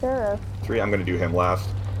about the sheriff? 3, I'm going to do him last.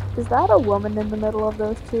 Is that a woman in the middle of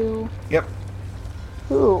those two? Yep.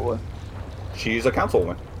 Who? She's a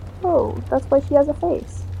councilwoman. Oh, that's why she has a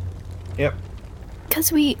face. Yep.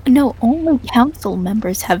 Because only council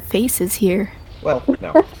members have faces here. Well,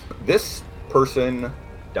 no. This person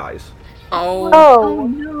dies. Oh. Oh Oh,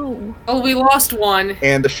 no. Oh, we lost one.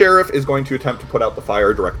 And the sheriff is going to attempt to put out the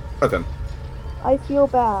fire directly with him. I feel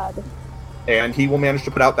bad. And he will manage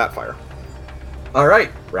to put out that fire.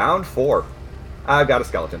 Alright, round 4. I've got a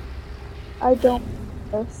skeleton. I don't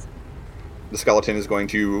this. The skeleton is going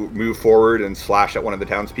to move forward and slash at one of the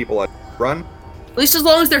townspeople at run. At least as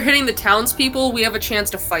long as they're hitting the townspeople, we have a chance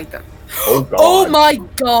to fight them. Oh god. Oh my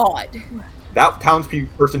god! That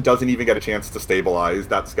townsperson doesn't even get a chance to stabilize.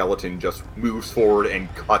 That skeleton just moves forward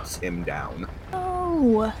and cuts him down.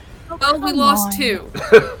 Oh. Well, we lost 2.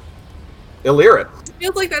 Illyria. It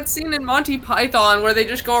feels like that scene in Monty Python where they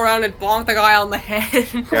just go around and bonk the guy on the head.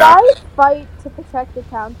 Should Yeah. I fight to protect the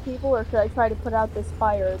townspeople, or should I try to put out this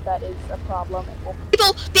fire that is a problem?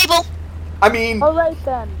 People! I mean, Alright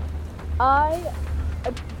then. I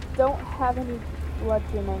don't have any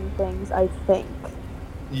bludgeoning things, I think.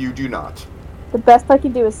 you do not. The best I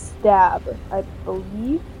can do is stab, I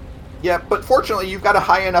believe. Yeah, but fortunately you've got a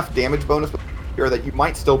high enough damage bonus here that you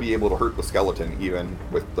might still be able to hurt the skeleton even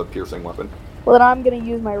with the piercing weapon. Well, then I'm gonna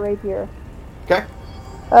use my rapier. Okay.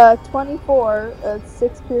 24,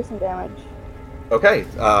 6 piercing damage. Okay,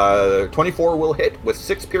 24 will hit with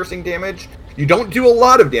 6 piercing damage. You don't do a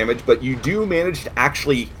lot of damage, but you do manage to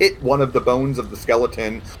actually hit one of the bones of the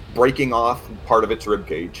skeleton, breaking off part of its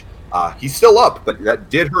ribcage. He's still up, but that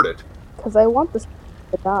did hurt it. Because I want this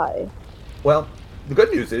to die. Well, the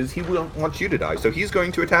good news is he wants you to die, so he's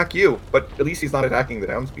going to attack you, but at least he's not attacking the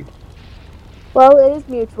townspeople. Well, it is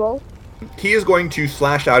mutual. He is going to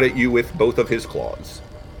slash out at you with both of his claws.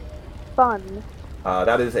 Fun.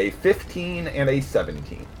 That is a 15 and a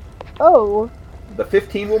 17. Oh, The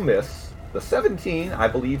 15 will miss. The 17, I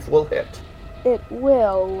believe, will hit. it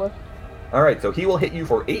will. Alright, so he will hit you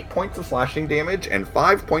for 8 points of slashing damage and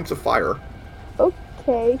 5 points of fire.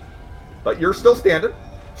 Okay. But you're still standing.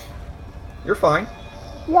 You're fine.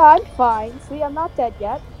 Yeah, I'm fine. See, I'm not dead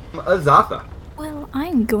yet. Azatha. Well,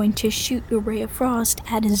 I'm going to shoot a ray of frost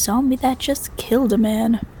at a zombie that just killed a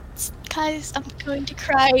man. Guys, I'm going to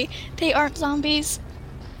cry. They aren't zombies.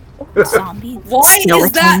 Zombie. Why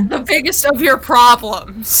is that skeleton. the biggest of your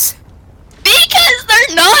problems? Because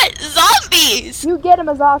they're not zombies! You get him,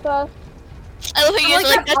 Azatha. I love how you I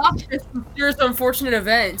guys are like that opposite from Fear's unfortunate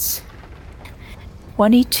events.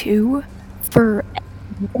 22 for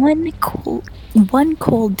one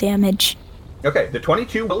cold damage. Okay, the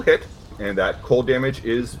 22 will hit, and that cold damage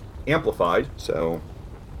is amplified, so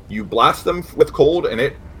you blast them with cold, and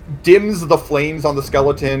it dims the flames on the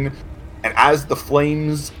skeleton, and as the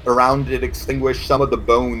flames around it extinguish, some of the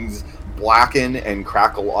bones blacken and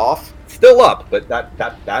crackle off. Still up, but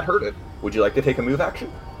that hurt it. Would you like to take a move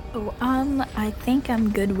action? Oh, I think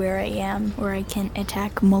I'm good where I am, where I can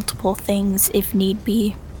attack multiple things if need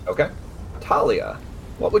be. Okay. Talia,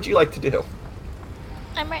 what would you like to do?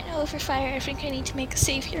 I'm right now over fire. I think I need to make a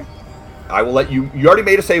save here. I will let you... You already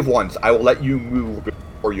made a save once. I will let you move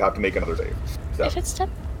before you have to make another save. So, 5-foot step.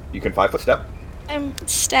 you can 5-foot step. I'm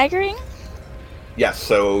staggering. Yes,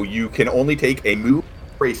 so you can only take a move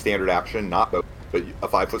for a standard action, not both. But a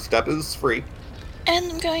 5-foot step is free.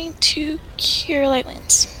 And I'm going to cure light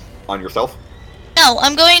wounds. On yourself. No,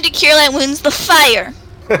 I'm going to cure light wounds the fire.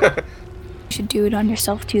 You should do it on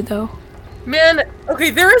yourself too, though. Man, okay,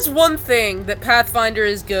 there is one thing that Pathfinder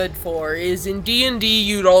is good for, is in D&D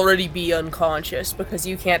you'd already be unconscious because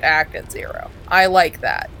you can't act at 0. I like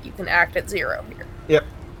that. You can act at 0 here. Yep.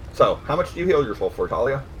 So, how much do you heal yourself for,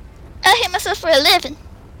 Talia? I hit myself for 11.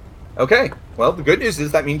 Okay. Well, the good news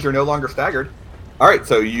is that means you're no longer staggered. Alright,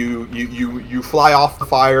 so you fly off the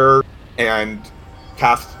fire and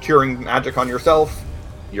cast Curing Magic on yourself.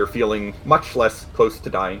 You're feeling much less close to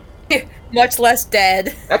dying. Much less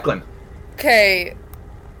dead. Eklund. Okay,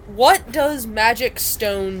 what does Magic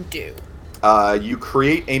Stone do? You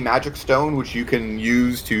create a magic stone which you can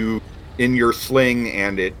use in your sling,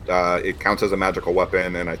 and it counts as a magical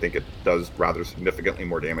weapon, and I think it does rather significantly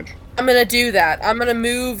more damage. I'm gonna do that. I'm gonna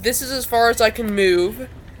move. This is as far as I can move.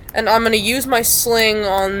 And I'm gonna use my sling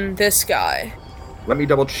on this guy. Let me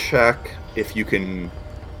double check if you can...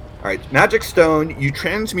 Alright, magic stone, you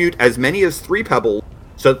transmute as many as 3 pebbles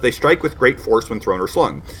so that they strike with great force when thrown or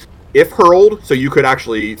slung. if hurled, so you could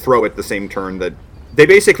actually throw it the same turn that... They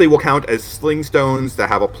basically will count as sling stones that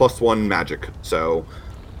have a +1 magic. So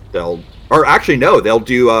they'll... Or actually, no, they'll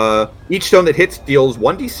do... each stone that hits deals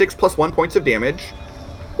 1d6 plus 1 points of damage,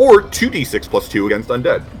 or 2d6 plus 2 against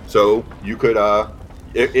undead. So you could...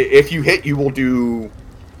 if you hit, you will do...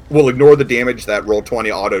 We'll ignore the damage that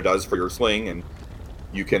Roll20 auto does for your sling, and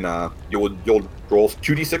you can... You'll roll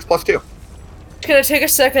 2d6 plus 2. Gonna take a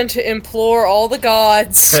second to implore all the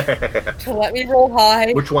gods to let me roll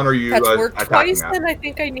high. Which one are you That's worked attacking twice, at? and I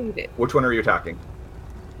think I need it. Which one are you attacking?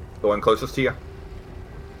 The one closest to you?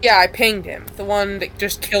 Yeah, I pinged him. The one that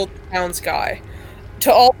just killed the town's guy.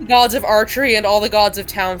 To all the gods of archery and all the gods of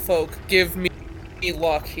townfolk, give me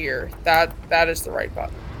luck here. That is the right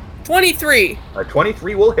button. 23!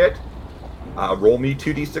 23 will hit. Roll me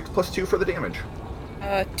 2d6 plus 2 for the damage.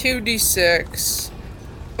 2d6. Here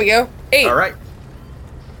we go. 8. Alright.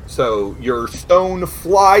 So your stone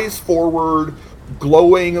flies forward,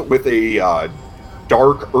 glowing with a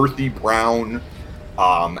dark, earthy brown,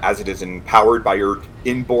 as it is empowered by your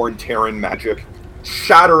inborn Terran magic,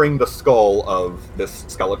 shattering the skull of this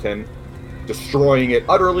skeleton, destroying it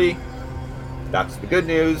utterly. That's the good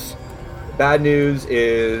news. The bad news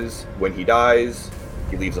is, when he dies,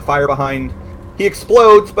 he leaves a fire behind. He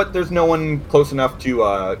explodes, but there's no one close enough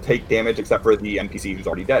to take damage except for the NPC who's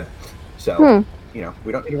already dead. So, you know,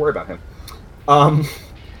 we don't need to worry about him.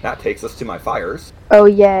 That takes us to my fires. Oh,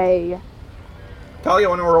 yay. Talia,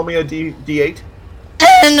 want to roll me a D8?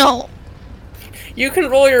 No. You can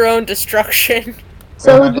roll your own destruction.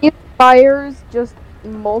 So these fires just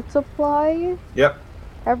multiply Yep.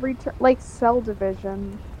 every turn, like Cell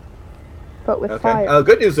Division, but with Okay. fire.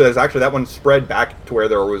 Good news is, actually, that one spread back to where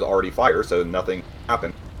there was already fire, so nothing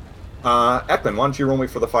happened. Ekman, why don't you roll me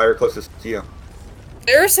for the fire closest to you?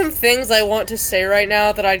 There are some things I want to say right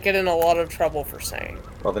now that I'd get in a lot of trouble for saying.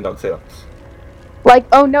 Well, then don't say them. Like,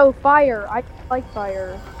 oh no, fire! I like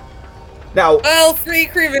fire. Now, Well, free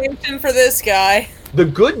cremation for this guy. the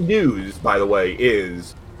good news, by the way,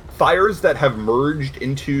 is fires that have merged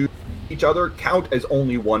into each other count as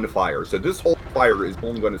only one fire. So this whole fire is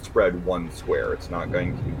only going to spread one square. It's not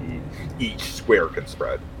going to be each square can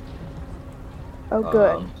spread. Oh,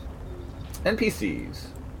 good. NPCs.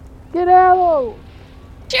 Get out!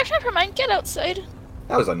 Jeff, never mind. Get outside.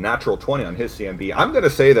 That was a natural 20 on his CMB. I'm going to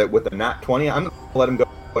say that with a nat 20, I'm going to let him go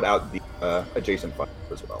put out the adjacent fire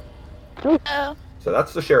as well. Oh. So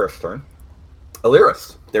that's the sheriff's turn.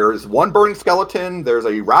 Illyris. There's one burning skeleton, there's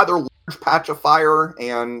a rather large patch of fire,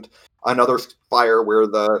 and another fire where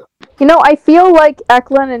the... You know, I feel like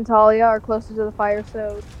Eklund and Talia are closer to the fire,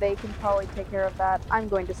 so they can probably take care of that. I'm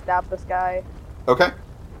going to stab this guy. Okay.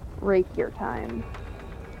 Rapier time.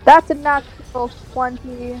 That's a natural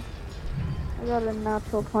 20. I got a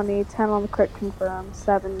natural 20. 10 on the crit confirm.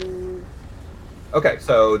 7. Okay,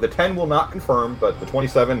 so the 10 will not confirm, but the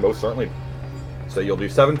 27 most certainly. So you'll do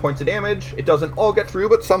 7 points of damage. It doesn't all get through,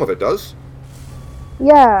 but some of it does.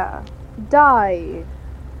 Yeah. Die,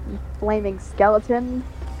 you flaming skeleton.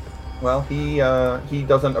 Well, he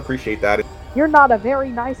doesn't appreciate that. You're not a very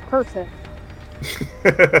nice person.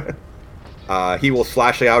 He will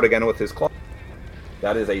slash out again with his claw.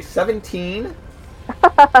 That is a 17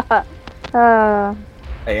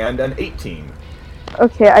 and an 18.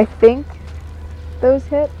 Okay, I think those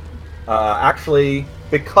hit. Actually,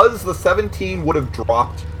 because the 17 would have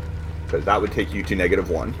dropped, because that would take you to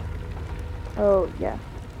 -1. Oh, yeah.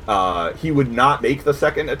 He would not make the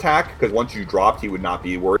second attack, because once you dropped, he would not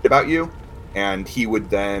be worried about you, and he would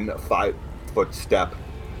then 5-foot step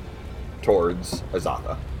towards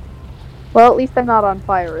Azatha. Well, at least I'm not on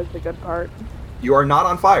fire is the good part. You are not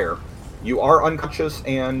on fire. You are unconscious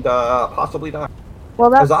and possibly dying. Well,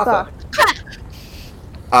 that Azatha.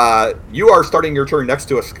 sucks. You are starting your turn next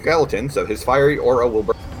to a skeleton, so his fiery aura will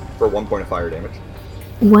burn for 1 point of fire damage.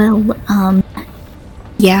 Well,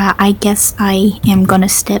 yeah, I guess I am gonna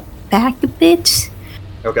step back a bit,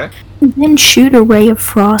 Okay. and then shoot a ray of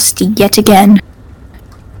frost yet again.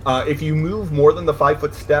 If you move more than the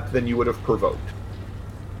 5-foot step, then you would have provoked.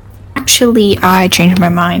 Actually, I changed my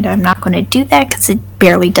mind. I'm not gonna do that because it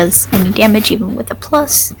barely does any damage, even with a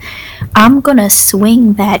plus. I'm gonna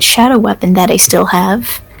swing that shadow weapon that I still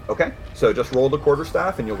have. Okay, so just roll the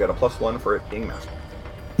quarterstaff and you'll get a +1 for it being mastered.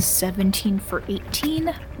 17 for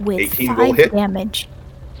 18 with 18 will 5 hit. damage.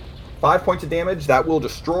 5 points of damage, that will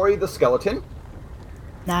destroy the skeleton.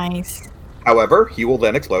 Nice. However, he will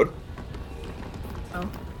then explode.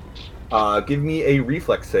 Oh. Give me a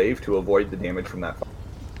reflex save to avoid the damage from that fire.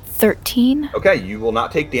 13. Okay, you will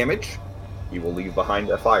not take damage. You will leave behind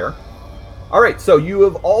a fire. Alright, so you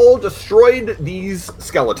have all destroyed these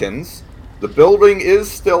skeletons. The building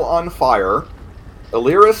is still on fire.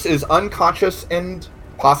 Illyris is unconscious and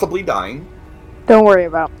possibly dying. Don't worry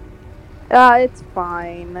about it. It's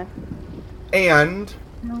fine. And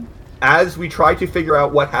as we try to figure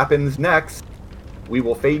out what happens next, we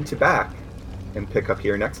will fade to back and pick up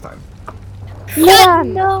here next time. Yeah,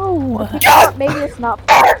 No! maybe it's not.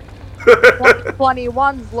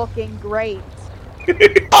 2021's looking great.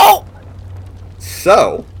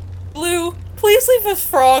 So, Blue, please leave a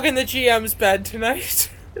frog in the GM's bed tonight.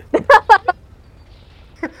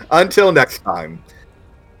 until next time,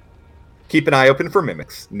 keep an eye open for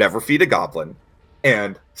mimics, never feed a goblin,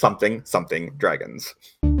 and something dragons.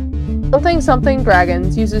 Something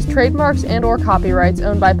Dragons uses trademarks and/or copyrights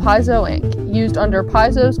owned by Paizo Inc., used under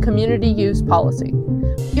Paizo's community use policy.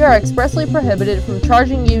 We are expressly prohibited from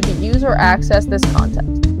charging you to use or access this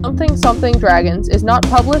content. Something Dragons is not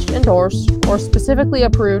published, endorsed, or specifically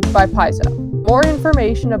approved by Paizo. More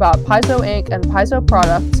information about Paizo Inc. and Paizo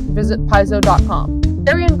products, visit paizo.com.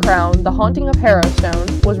 Arian Crown, The Haunting of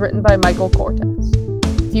Harrowstone, was written by Michael Cortez.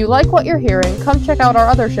 If you like what you're hearing, come check out our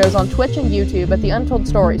other shows on Twitch and YouTube at the Untold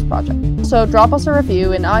Stories Project. So drop us a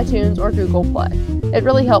review in iTunes or Google Play. It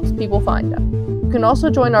really helps people find us. You can also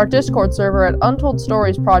join our Discord server at Untold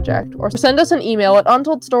Stories Project, or send us an email at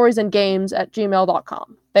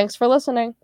untoldstoriesandgames@gmail.com. Thanks for listening.